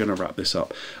going to wrap this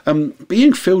up.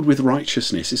 Being filled with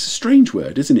righteousness is a strange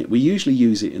word, isn't it? We usually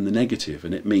use it in the negative,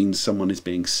 and it means someone is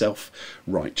being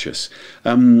self-righteous.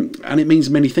 And it means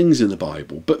many things in the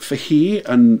Bible. But for here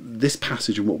and this passage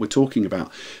and what we're talking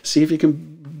about, see if you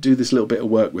can do this little bit of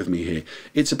work with me here.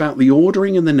 It's about the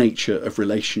ordering and the nature of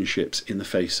relationships in the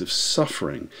face of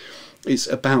suffering. It's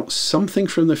about something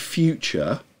from the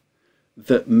future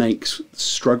that makes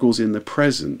struggles in the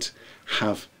present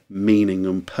have meaning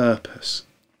and purpose.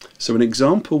 So an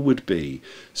example would be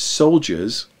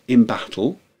soldiers in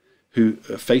battle who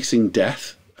are facing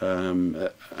death, and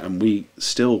we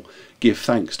still give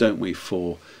thanks, don't we,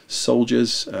 for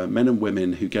soldiers, men and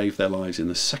women who gave their lives in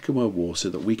the Second World War so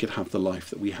that we could have the life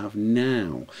that we have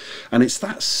now. And it's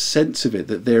that sense of it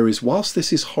that there is, whilst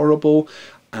this is horrible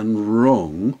and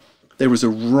wrong, there is a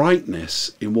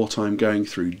rightness in what I'm going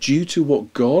through due to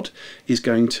what God is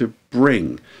going to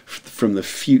bring from the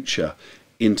future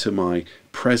into my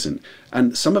present.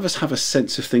 And some of us have a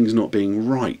sense of things not being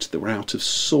right, that we're out of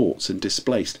sorts and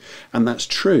displaced, and that's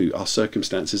true. Our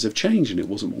circumstances have changed and it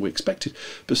wasn't what we expected,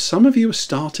 but some of you are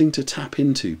starting to tap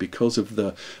into, because of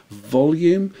the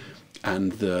volume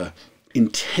and the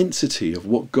intensity of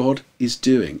what God is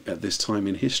doing at this time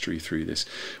in history through this,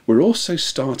 we're also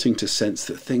starting to sense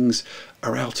that things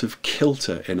are out of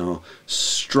kilter in our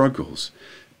struggles,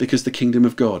 because the kingdom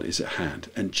of God is at hand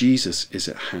and Jesus is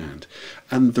at hand,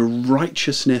 and the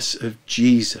righteousness of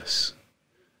Jesus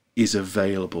is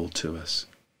available to us.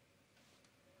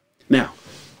 Now,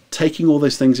 taking all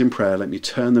those things in prayer, let me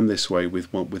turn them this way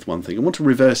with one thing. I want to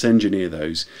reverse engineer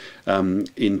those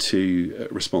into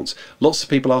response. Lots of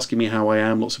people asking me how I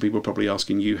am. Lots of people are probably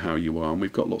asking you how you are. And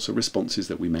we've got lots of responses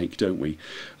that we make, don't we?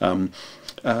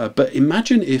 But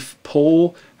imagine if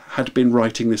Paul had been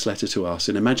writing this letter to us,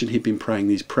 and imagine he'd been praying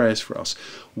these prayers for us.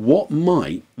 What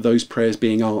might those prayers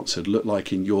being answered look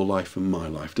like in your life and my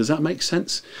life? Does that make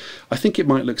sense? I think it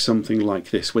might look something like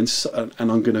this. And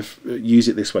I'm going to use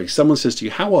it this way. Someone says to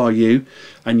you, how are you?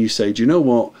 And you say, do you know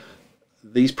what?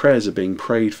 These prayers are being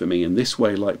prayed for me in this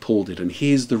way, like Paul did, and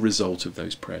here's the result of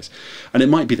those prayers. And it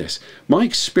might be this: my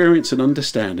experience and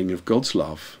understanding of God's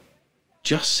love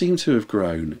just seem to have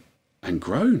grown and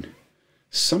grown.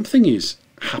 Something is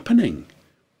happening.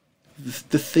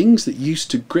 The things that used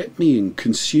to grip me and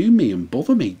consume me and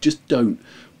bother me just don't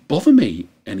bother me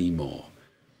anymore.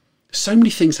 So many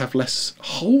things have less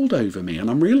hold over me, and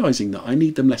I'm realizing that I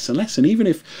need them less and less. And even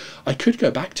if I could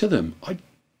go back to them, I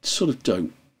sort of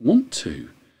don't want to.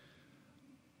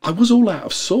 I was all out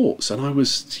of sorts, and I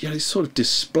was sort of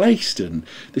displaced, and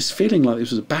this feeling like this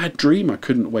was a bad dream I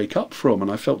couldn't wake up from, and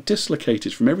I felt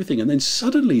dislocated from everything. And then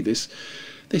suddenly this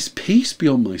peace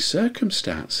beyond my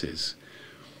circumstances.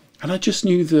 And I just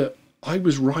knew that I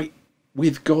was right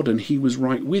with God and he was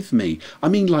right with me. I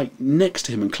mean, like next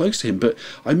to him and close to him, but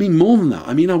I mean more than that.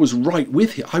 I mean, I was right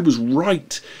with him. I was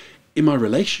right in my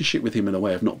relationship with him in a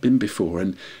way I've not been before,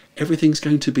 and everything's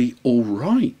going to be all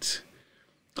right.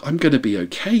 I'm going to be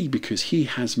okay because he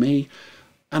has me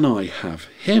and I have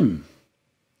him.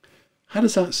 How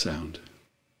does that sound?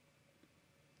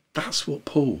 That's what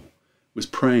Paul was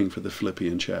praying for the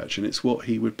Philippian church, and it's what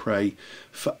he would pray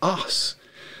for us.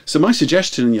 So my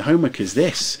suggestion in your homework is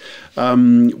this.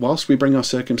 Whilst we bring our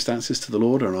circumstances to the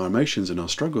Lord and our emotions and our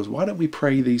struggles, why don't we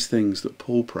pray these things that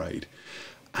Paul prayed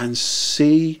and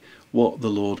see what the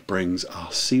Lord brings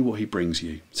us, see what he brings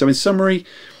you. So in summary,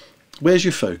 where's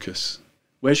your focus?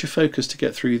 Where's your focus to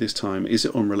get through this time? Is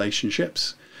it on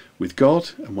relationships with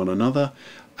God and one another,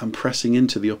 and pressing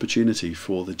into the opportunity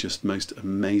for the just most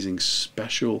amazing,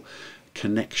 special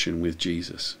connection with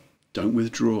Jesus? Don't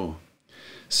withdraw.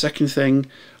 Second thing,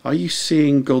 are you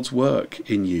seeing God's work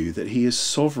in you, that he is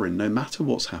sovereign no matter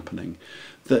what's happening,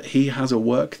 that he has a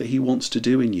work that he wants to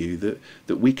do in you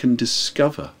that we can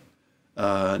discover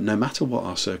no matter what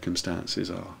our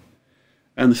circumstances are?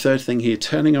 And the third thing here,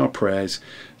 turning our prayers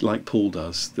like Paul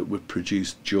does, that would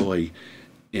produce joy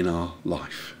in our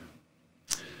life.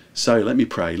 So let me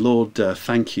pray. Lord,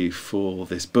 thank you for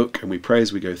this book, and we pray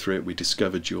as we go through it, we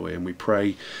discover joy, and we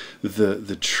pray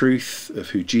the truth of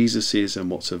who Jesus is and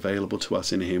what's available to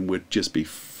us in him would just be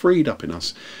freed up in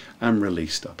us and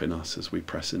released up in us as we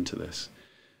press into this.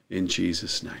 In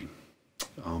Jesus' name,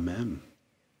 amen.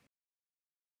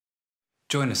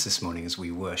 Join us this morning as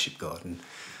we worship God, and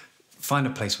find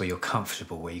a place where you're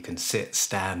comfortable, where you can sit,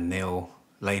 stand, kneel,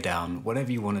 lay down, whatever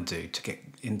you want to do to get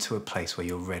into a place where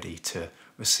you're ready to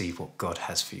receive what God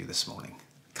has for you this morning.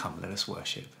 Come, let us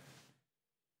worship.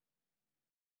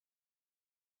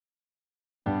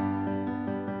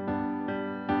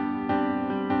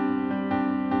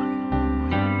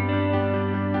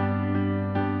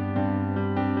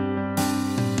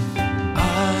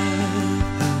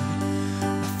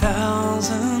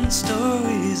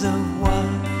 Stories of what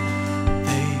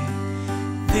they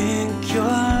think you're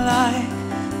like,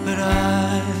 but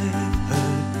I've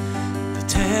heard the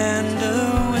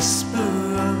tender whisper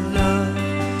of love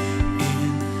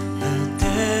in the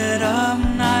dead of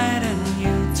night, and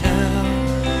you tell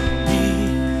me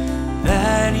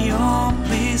that you're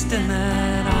pleased and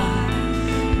that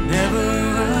I'm never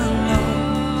alone.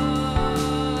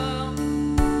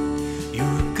 You're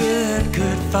a good,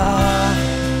 good Father.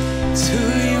 It's who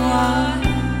you are,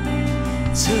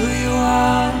 it's who you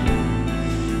are,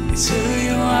 it's who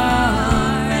you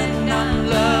are, and I'm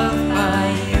loved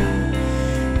by you.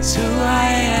 It's who I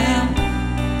am,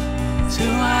 it's who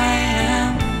I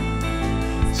am,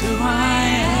 it's who I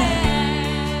am.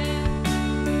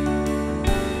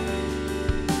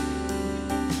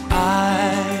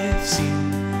 I've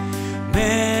seen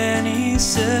many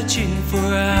searching for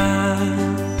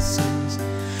answers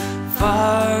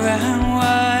far and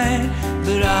wide,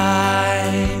 but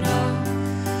I know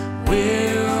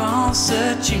we're all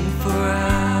searching for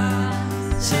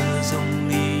answers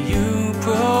only you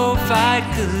provide,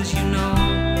 'cause you know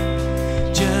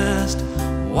just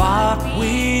what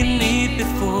we need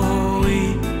before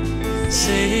we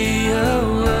say a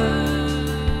word.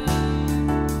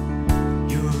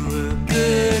 You're a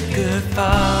good, good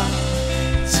Father.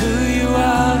 It's who you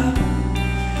are,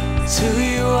 it's who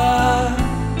you are,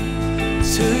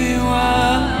 it's who you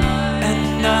are,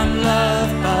 and I'm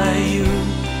loved by you.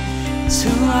 It's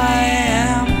who I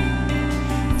am,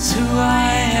 it's who I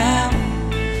am,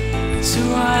 it's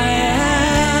who I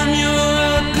am. You're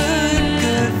a good,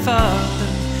 good Father.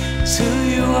 It's who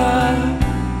you are,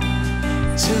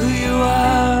 it's who you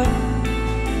are,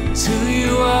 it's who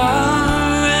you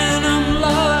are, and I'm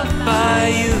loved by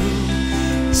you.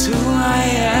 It's who I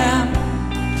am,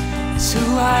 it's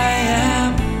who I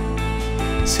am,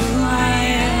 it's who I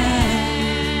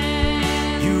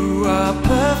am. You are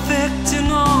perfect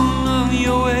in all of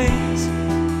your ways.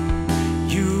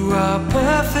 You are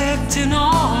perfect in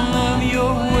all of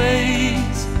your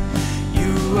ways.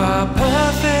 You are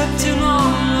perfect in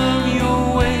all of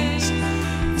your ways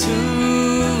to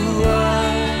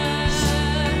us.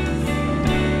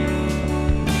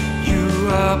 You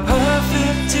are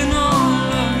perfect in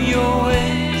all of your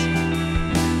ways.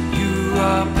 You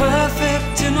are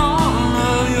perfect in all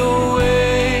of your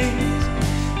ways.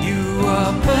 You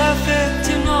are perfect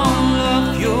in all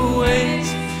of your ways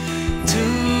to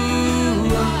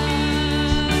us.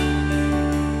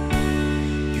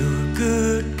 You're a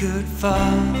good, good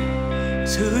Father.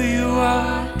 It's who you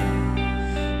are,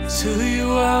 it's who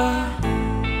you are,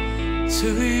 it's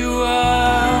who you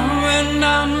are, and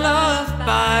I'm loved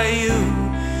by you.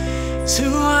 It's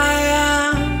who I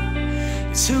am.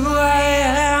 It's who I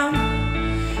am.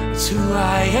 It's who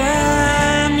I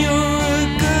am. You're a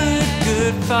good,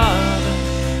 good Father.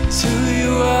 It's who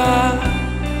you are.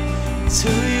 It's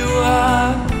who you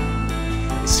are.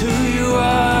 It's who you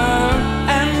are.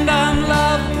 And I'm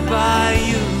loved by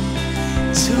you.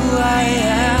 It's who I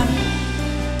am.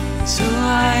 It's who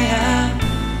I am.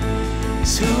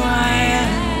 It's who I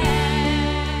am.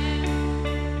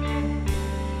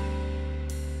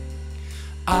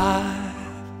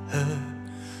 I've heard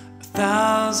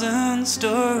 1,000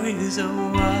 stories of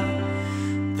what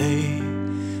they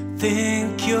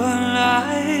think you're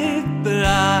like, but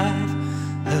I've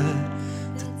heard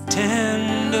the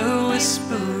tender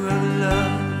whisper of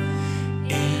love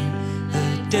in the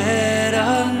dead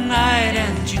of night,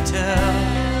 and you tell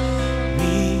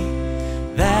me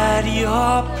that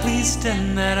you're pleased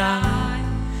and that I'm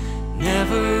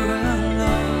never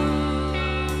alone.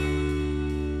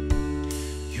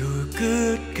 You're a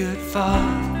good, good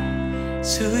Father.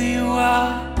 It's who you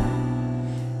are.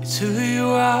 It's who you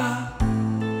are.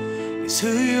 It's who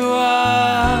you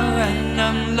are, and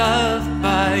I'm loved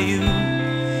by you.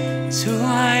 It's who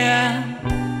I am.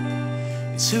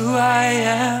 It's who I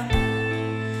am.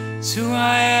 It's who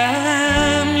I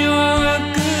am. You're a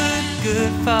good,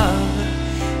 good Father.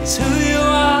 It's who you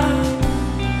are.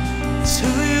 It's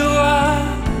who you are.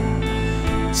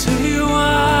 It's who you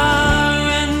are,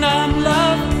 and I'm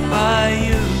loved by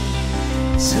you.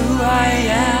 It's who I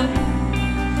am.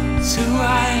 It's who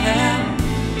I am.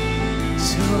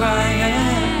 It's who I am.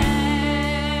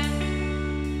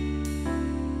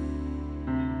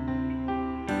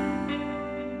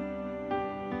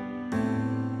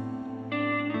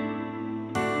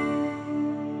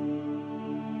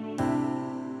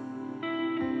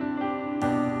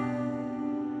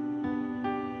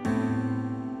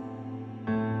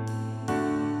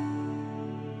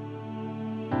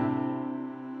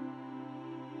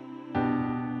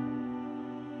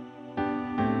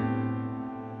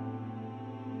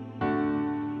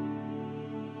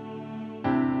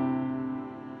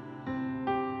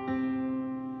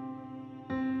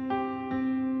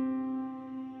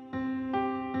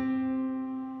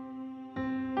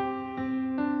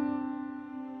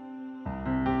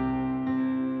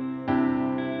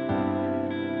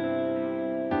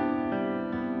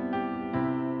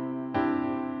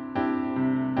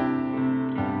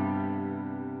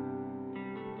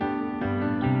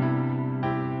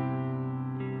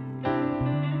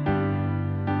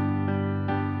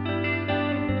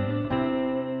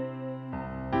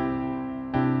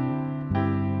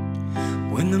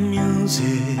 When the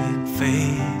music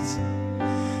fades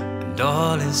and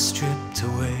all is stripped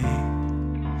away,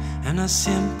 and I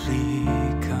simply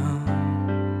come,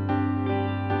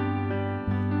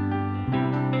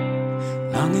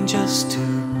 longing just to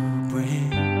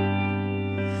bring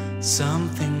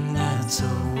something that's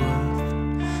of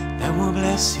worth that will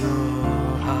bless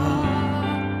your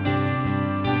heart.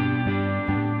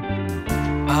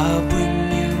 I'll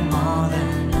bring you more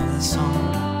than a song,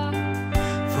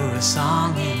 for a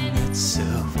song in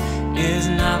itself is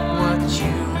not what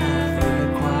you have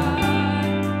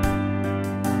required.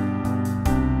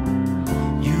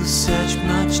 You search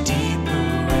much deeper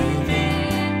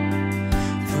within,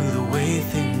 through the way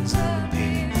things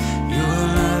appear. You're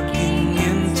looking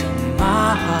into my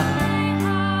heart.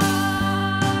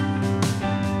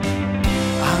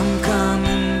 I'm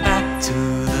coming back to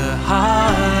the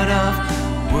heart of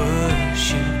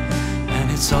worship, and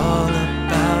it's all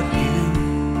about you.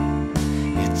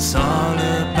 It's all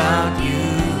about you,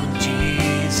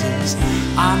 Jesus.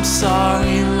 I'm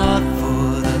sorry, Lord,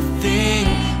 for the thing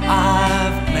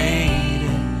I've made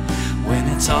it. When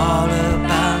it's all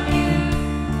about you,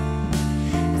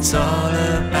 it's all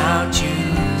about you,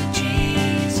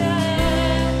 Jesus.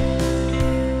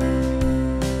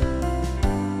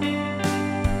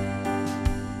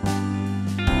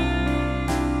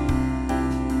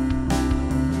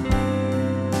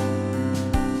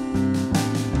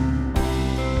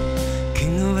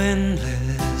 King of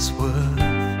endless worth,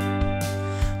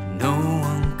 no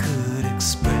one could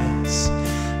express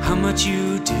how much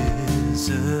you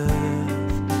deserve.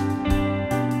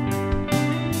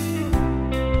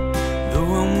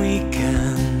 Though I'm weak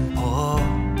and poor,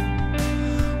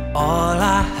 all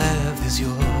I have is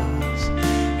yours,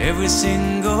 every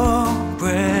single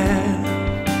breath.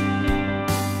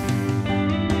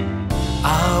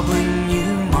 I'll bring you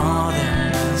more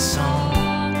than a song,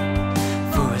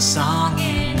 for a song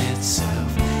in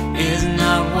itself is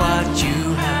not what you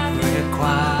have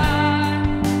required.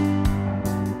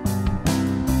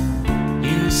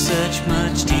 You search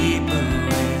much deeper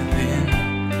within,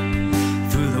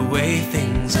 through the way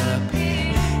things appear.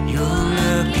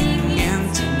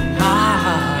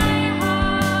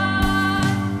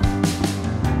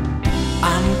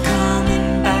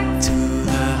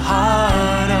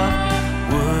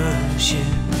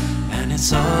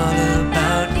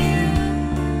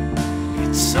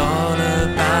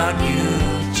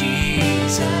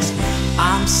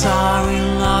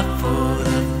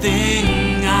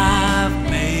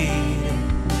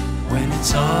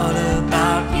 it's all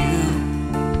about you.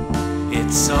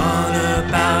 It's all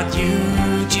about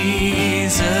you,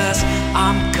 Jesus.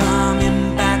 I'm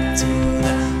coming back to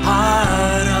the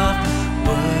heart of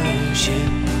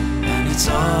worship, and it's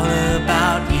all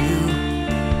about you.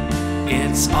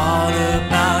 It's all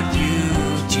about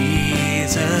you,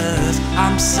 Jesus.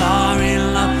 I'm sorry,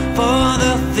 Lord, for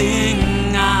the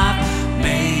thing I've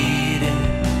made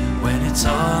it, when it's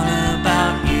all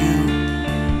about you.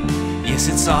 Yes,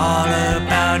 it's all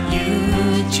about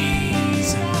you,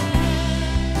 Jesus.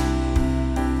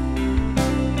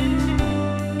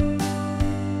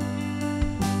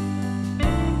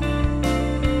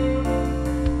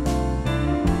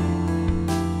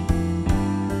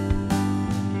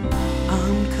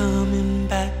 I'm coming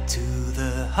back to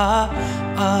the heart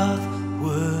of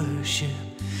worship,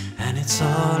 and it's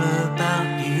all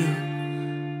about you.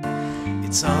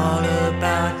 It's all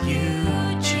about you,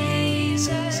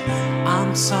 Jesus.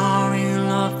 I'm sorry,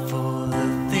 Lord, for the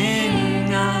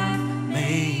thing I've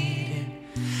made it,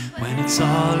 when it's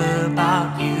all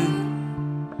about you.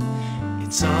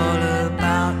 It's all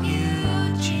about you,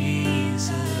 Jesus.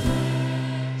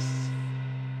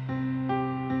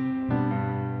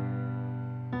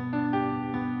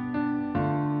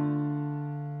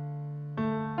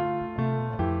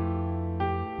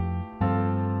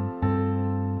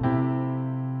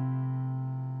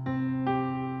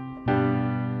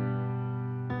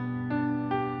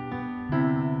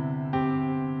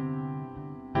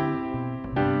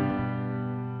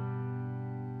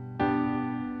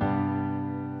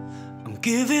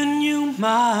 Giving you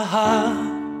my heart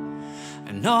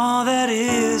and all that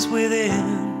is within.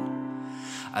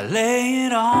 I lay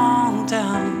it all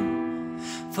down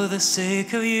for the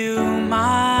sake of you,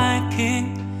 my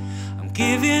King. I'm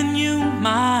giving you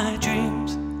my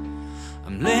dreams.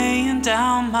 I'm laying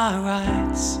down my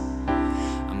rights.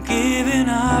 I'm giving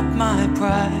up my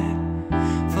pride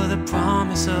for the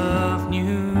promise of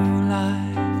new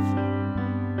life.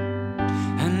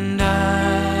 And I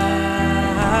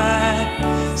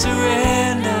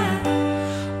surrender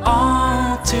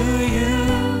all to you,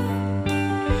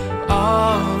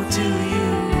 all to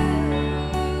you.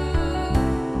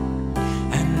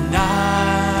 And I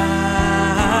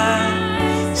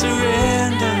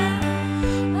surrender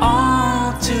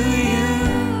all to you,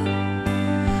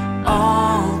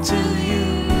 all to you.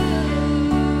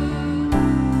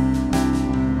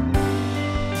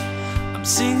 I'm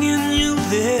singing you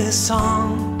this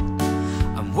song,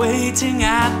 waiting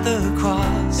at the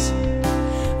cross,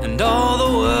 and all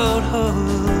the world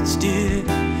holds dear.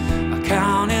 I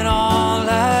count it all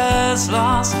as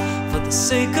lost for the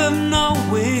sake of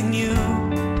knowing you,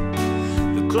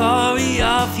 the glory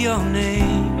of your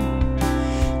name,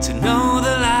 to know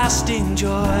the lasting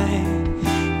joy,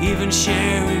 even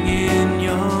sharing in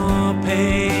your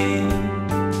pain.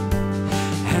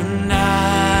 And I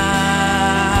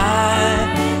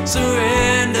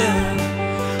surrender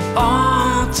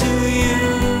all to you,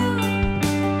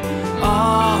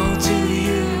 all to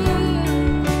you.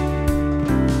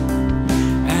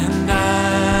 And I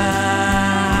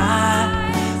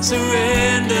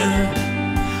surrender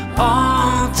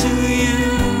all to you,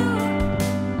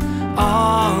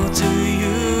 all to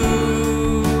you,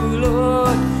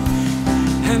 Lord.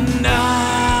 And I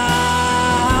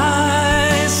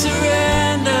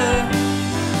surrender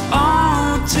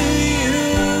all to you,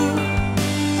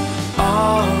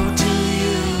 all to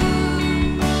you.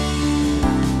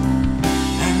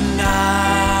 And I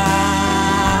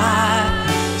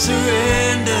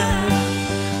surrender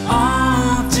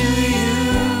all to you,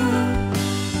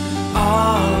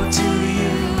 all to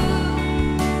you.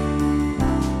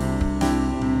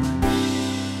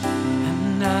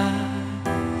 And I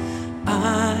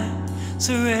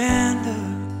surrender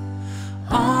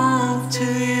all to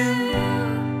you,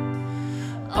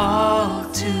 all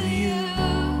to you.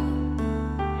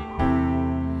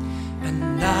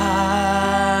 And I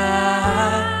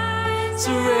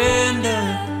surrender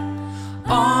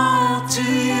all to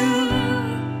you,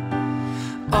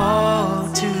 all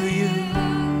to you.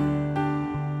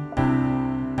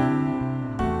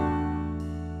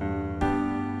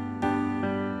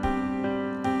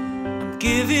 I'm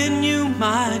giving you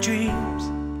my dreams.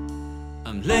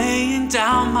 I'm laying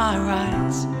down my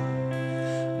rights.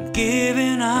 I'm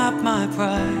giving up my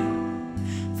pride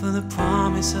for the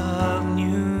promise of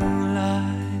new life.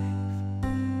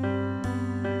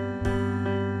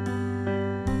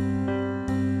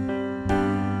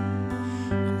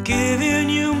 I'm giving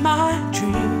you my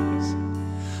dreams.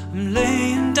 I'm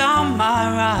laying down my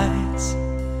rights.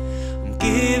 I'm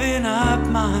giving up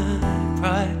my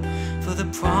pride for the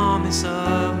promise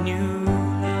of new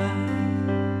life.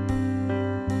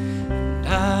 And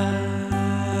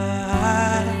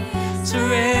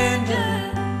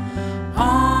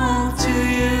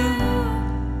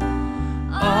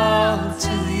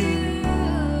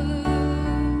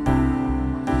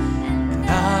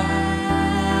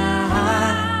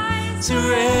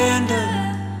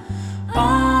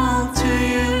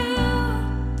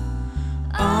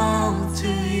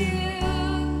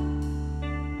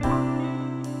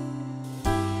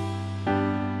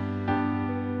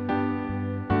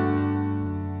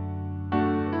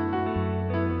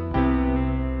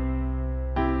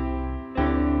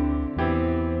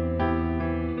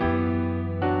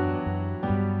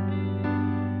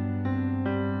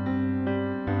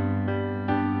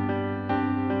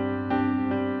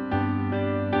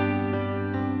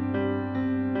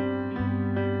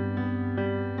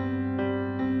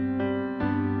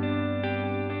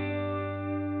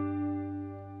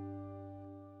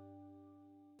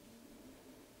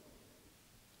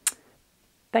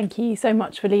Thank you so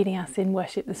much for leading us in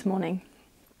worship this morning.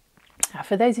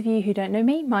 For those of you who don't know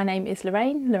me, my name is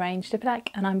Lorraine Stippelack,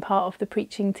 and I'm part of the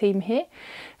preaching team here.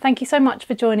 Thank you so much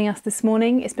for joining us this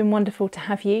morning. It's been wonderful to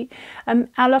have you.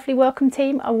 Our lovely welcome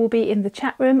team will be in the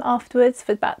chat room afterwards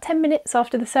for about 10 minutes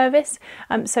after the service.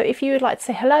 So if you would like to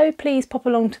say hello, please pop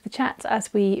along to the chat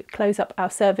as we close up our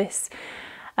service.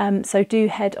 So do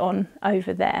head on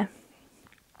over there.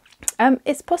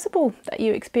 It's possible that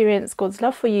you experience God's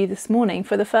love for you this morning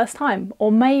for the first time,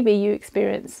 or maybe you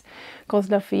experience God's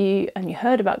love for you and you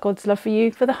heard about God's love for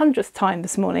you for the 100th time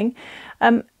this morning.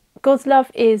 God's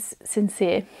love is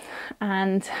sincere,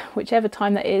 and whichever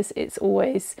time that is, it's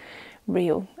always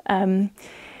real. I'd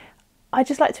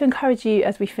just like to encourage you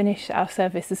as we finish our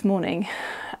service this morning,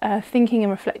 thinking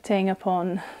and reflecting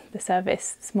upon the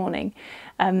service this morning.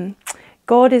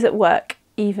 God is at work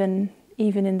even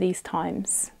in these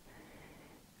times.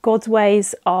 God's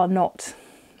ways are not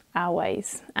our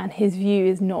ways, and his view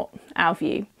is not our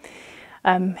view.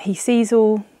 He sees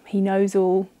all, he knows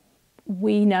all,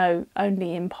 we know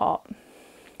only in part.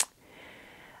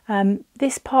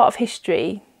 This part of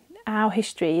history, our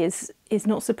history, is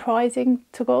not surprising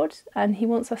to God, and he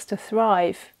wants us to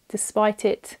thrive despite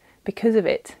it, because of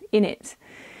it, in it.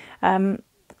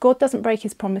 God doesn't break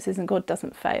his promises, and God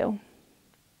doesn't fail.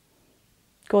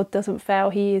 God doesn't fail,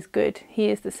 he is good. He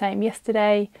is the same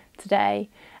yesterday, today,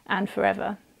 and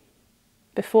forever.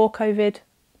 Before COVID,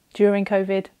 during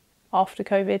COVID, after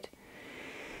COVID.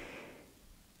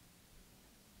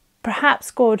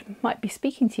 Perhaps God might be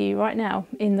speaking to you right now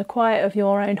in the quiet of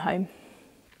your own home.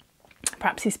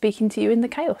 Perhaps he's speaking to you in the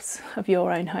chaos of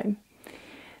your own home.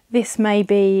 This may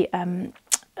be a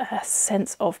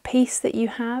sense of peace that you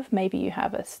have. Maybe you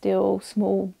have a still,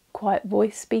 small, quiet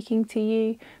voice speaking to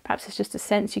you. Perhaps it's just a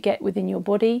sense you get within your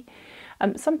body.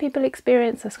 Some people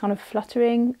experience this kind of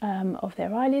fluttering of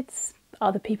their eyelids.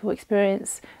 Other people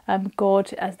experience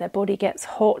God as their body gets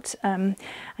hot, and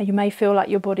you may feel like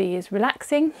your body is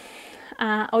relaxing,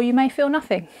 or you may feel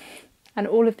nothing. And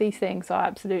all of these things are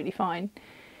absolutely fine.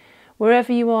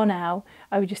 Wherever you are now,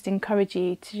 I would just encourage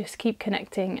you to just keep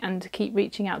connecting and to keep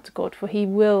reaching out to God, for he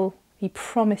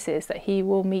promises that he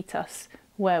will meet us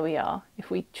where we are if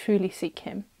we truly seek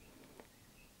him.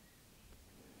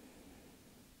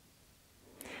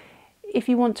 If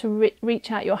you want to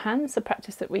reach out your hands, the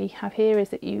practice that we have here is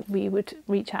that we would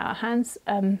reach out our hands,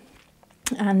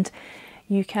 and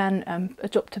you can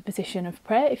adopt a position of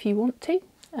prayer if you want to.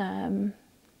 The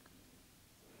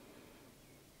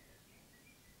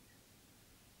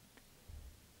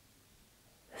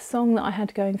song that I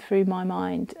had going through my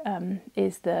mind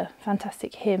is the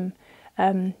fantastic hymn,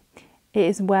 It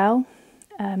Is Well.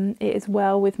 It is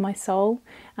well with my soul,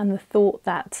 and the thought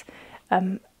that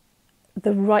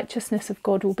the righteousness of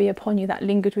God will be upon you, that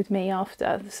lingered with me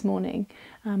after this morning,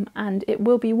 and it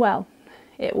will be well.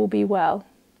 It will be well.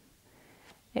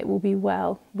 It will be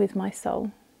well with my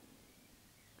soul.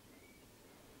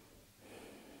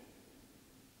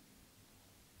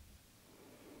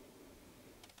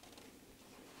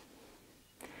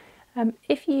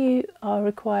 If you are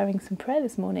requiring some prayer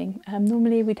this morning,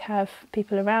 normally we'd have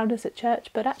people around us at church,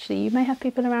 but actually you may have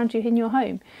people around you in your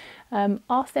home.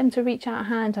 Ask them to reach out a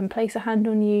hand and place a hand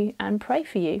on you and pray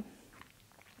for you.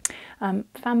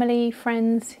 Family,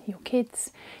 friends, your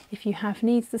kids. If you have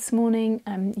needs this morning,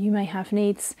 you may have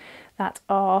needs that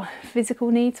are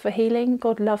physical needs for healing.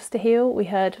 God loves to heal. We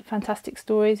heard fantastic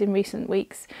stories in recent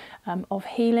weeks of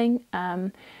healing.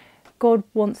 God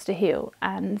wants to heal,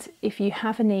 and if you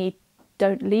have a need,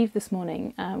 don't leave this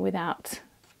morning without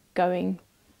going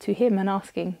to him and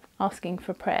asking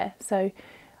for prayer. So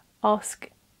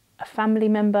ask a family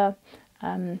member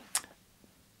to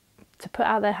put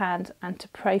out their hand and to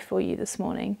pray for you this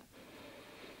morning.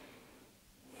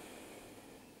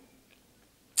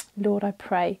 Lord, I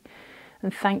pray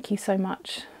and thank you so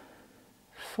much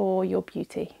for your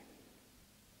beauty.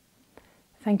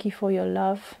 Thank you for your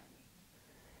love.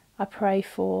 I pray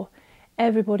for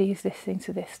everybody who's listening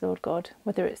to this, Lord God,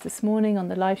 whether it's this morning on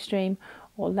the live stream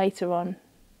or later on.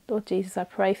 Lord Jesus, I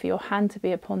pray for your hand to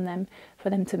be upon them, for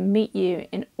them to meet you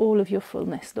in all of your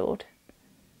fullness, Lord.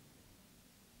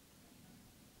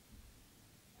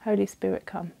 Holy Spirit,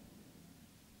 come.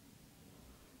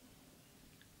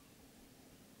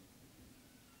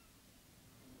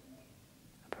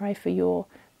 I pray for your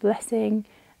blessing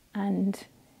and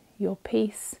your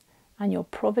peace and your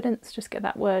providence, just get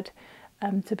that word,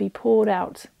 to be poured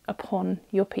out upon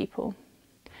your people.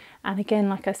 And again,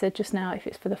 like I said just now, if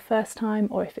it's for the first time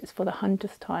or if it's for the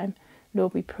 100th time,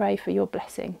 Lord, we pray for your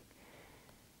blessing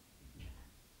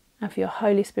and for your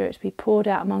Holy Spirit to be poured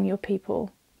out among your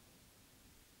people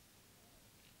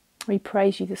We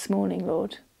praise you this morning,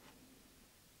 Lord.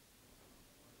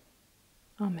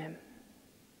 Amen.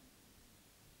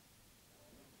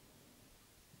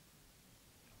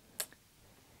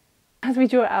 As we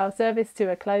draw our service to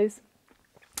a close,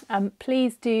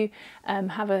 please do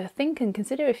have a think and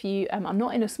consider if you are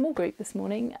not in a small group this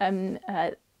morning.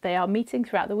 They are meeting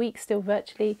throughout the week, still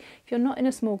virtually. If you're not in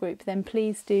a small group, then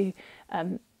please do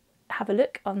have a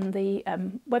look on the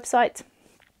website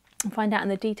and find out in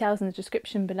the details in the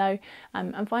description below,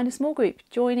 and find a small group.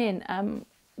 Join in.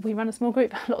 We run a small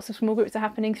group. Lots of small groups are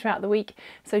happening throughout the week,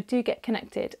 so do get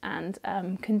connected and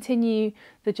continue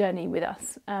the journey with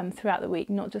us throughout the week,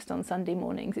 not just on Sunday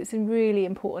mornings. It's a really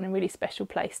important and really special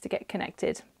place to get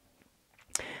connected.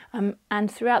 And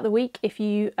throughout the week, if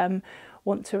you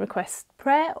want to request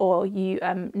prayer or you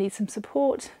need some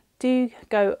support, do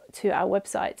go to our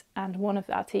website and one of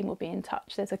our team will be in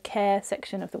touch. There's a care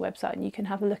section of the website and you can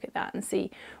have a look at that and see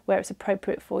where it's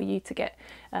appropriate for you to get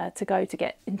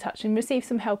in touch and receive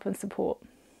some help and support.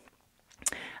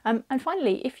 And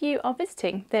finally, if you are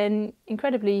visiting, then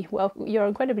you're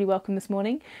incredibly welcome this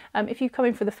morning. If you've come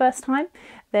in for the first time,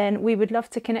 then we would love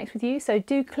to connect with you. So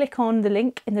do click on the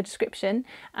link in the description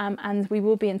and we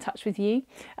will be in touch with you.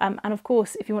 And of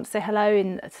course, if you want to say hello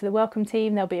to the welcome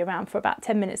team, they'll be around for about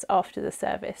 10 minutes after the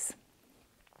service.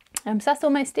 So that's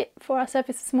almost it for our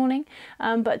service this morning,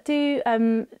 but do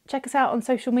check us out on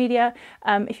social media.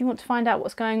 If you want to find out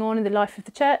what's going on in the life of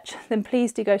the church, then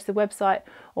please do go to the website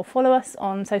or follow us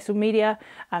on social media,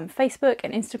 Facebook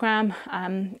and Instagram,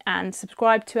 and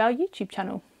subscribe to our YouTube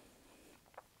channel.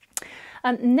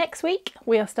 Next week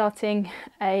we are continuing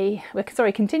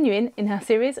in our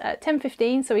series at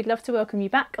 10:15, so we'd love to welcome you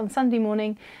back on Sunday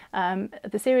morning.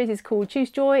 The series is called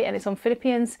Choose Joy and it's on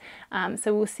Philippians,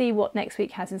 so we'll see what next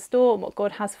week has in store and what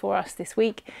God has for us this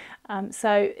week.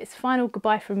 So it's final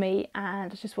goodbye from me,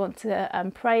 and I just want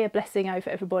to pray a blessing over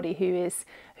everybody who is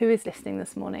listening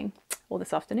this morning or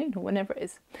this afternoon or whenever it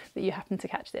is that you happen to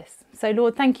catch this. So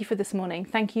Lord, thank you for this morning.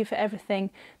 Thank you for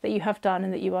everything that you have done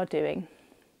and that you are doing.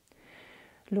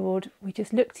 Lord, we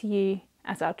just look to you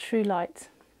as our true light,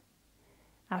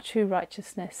 our true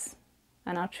righteousness,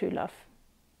 and our true love.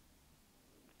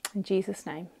 In Jesus'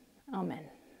 name, amen.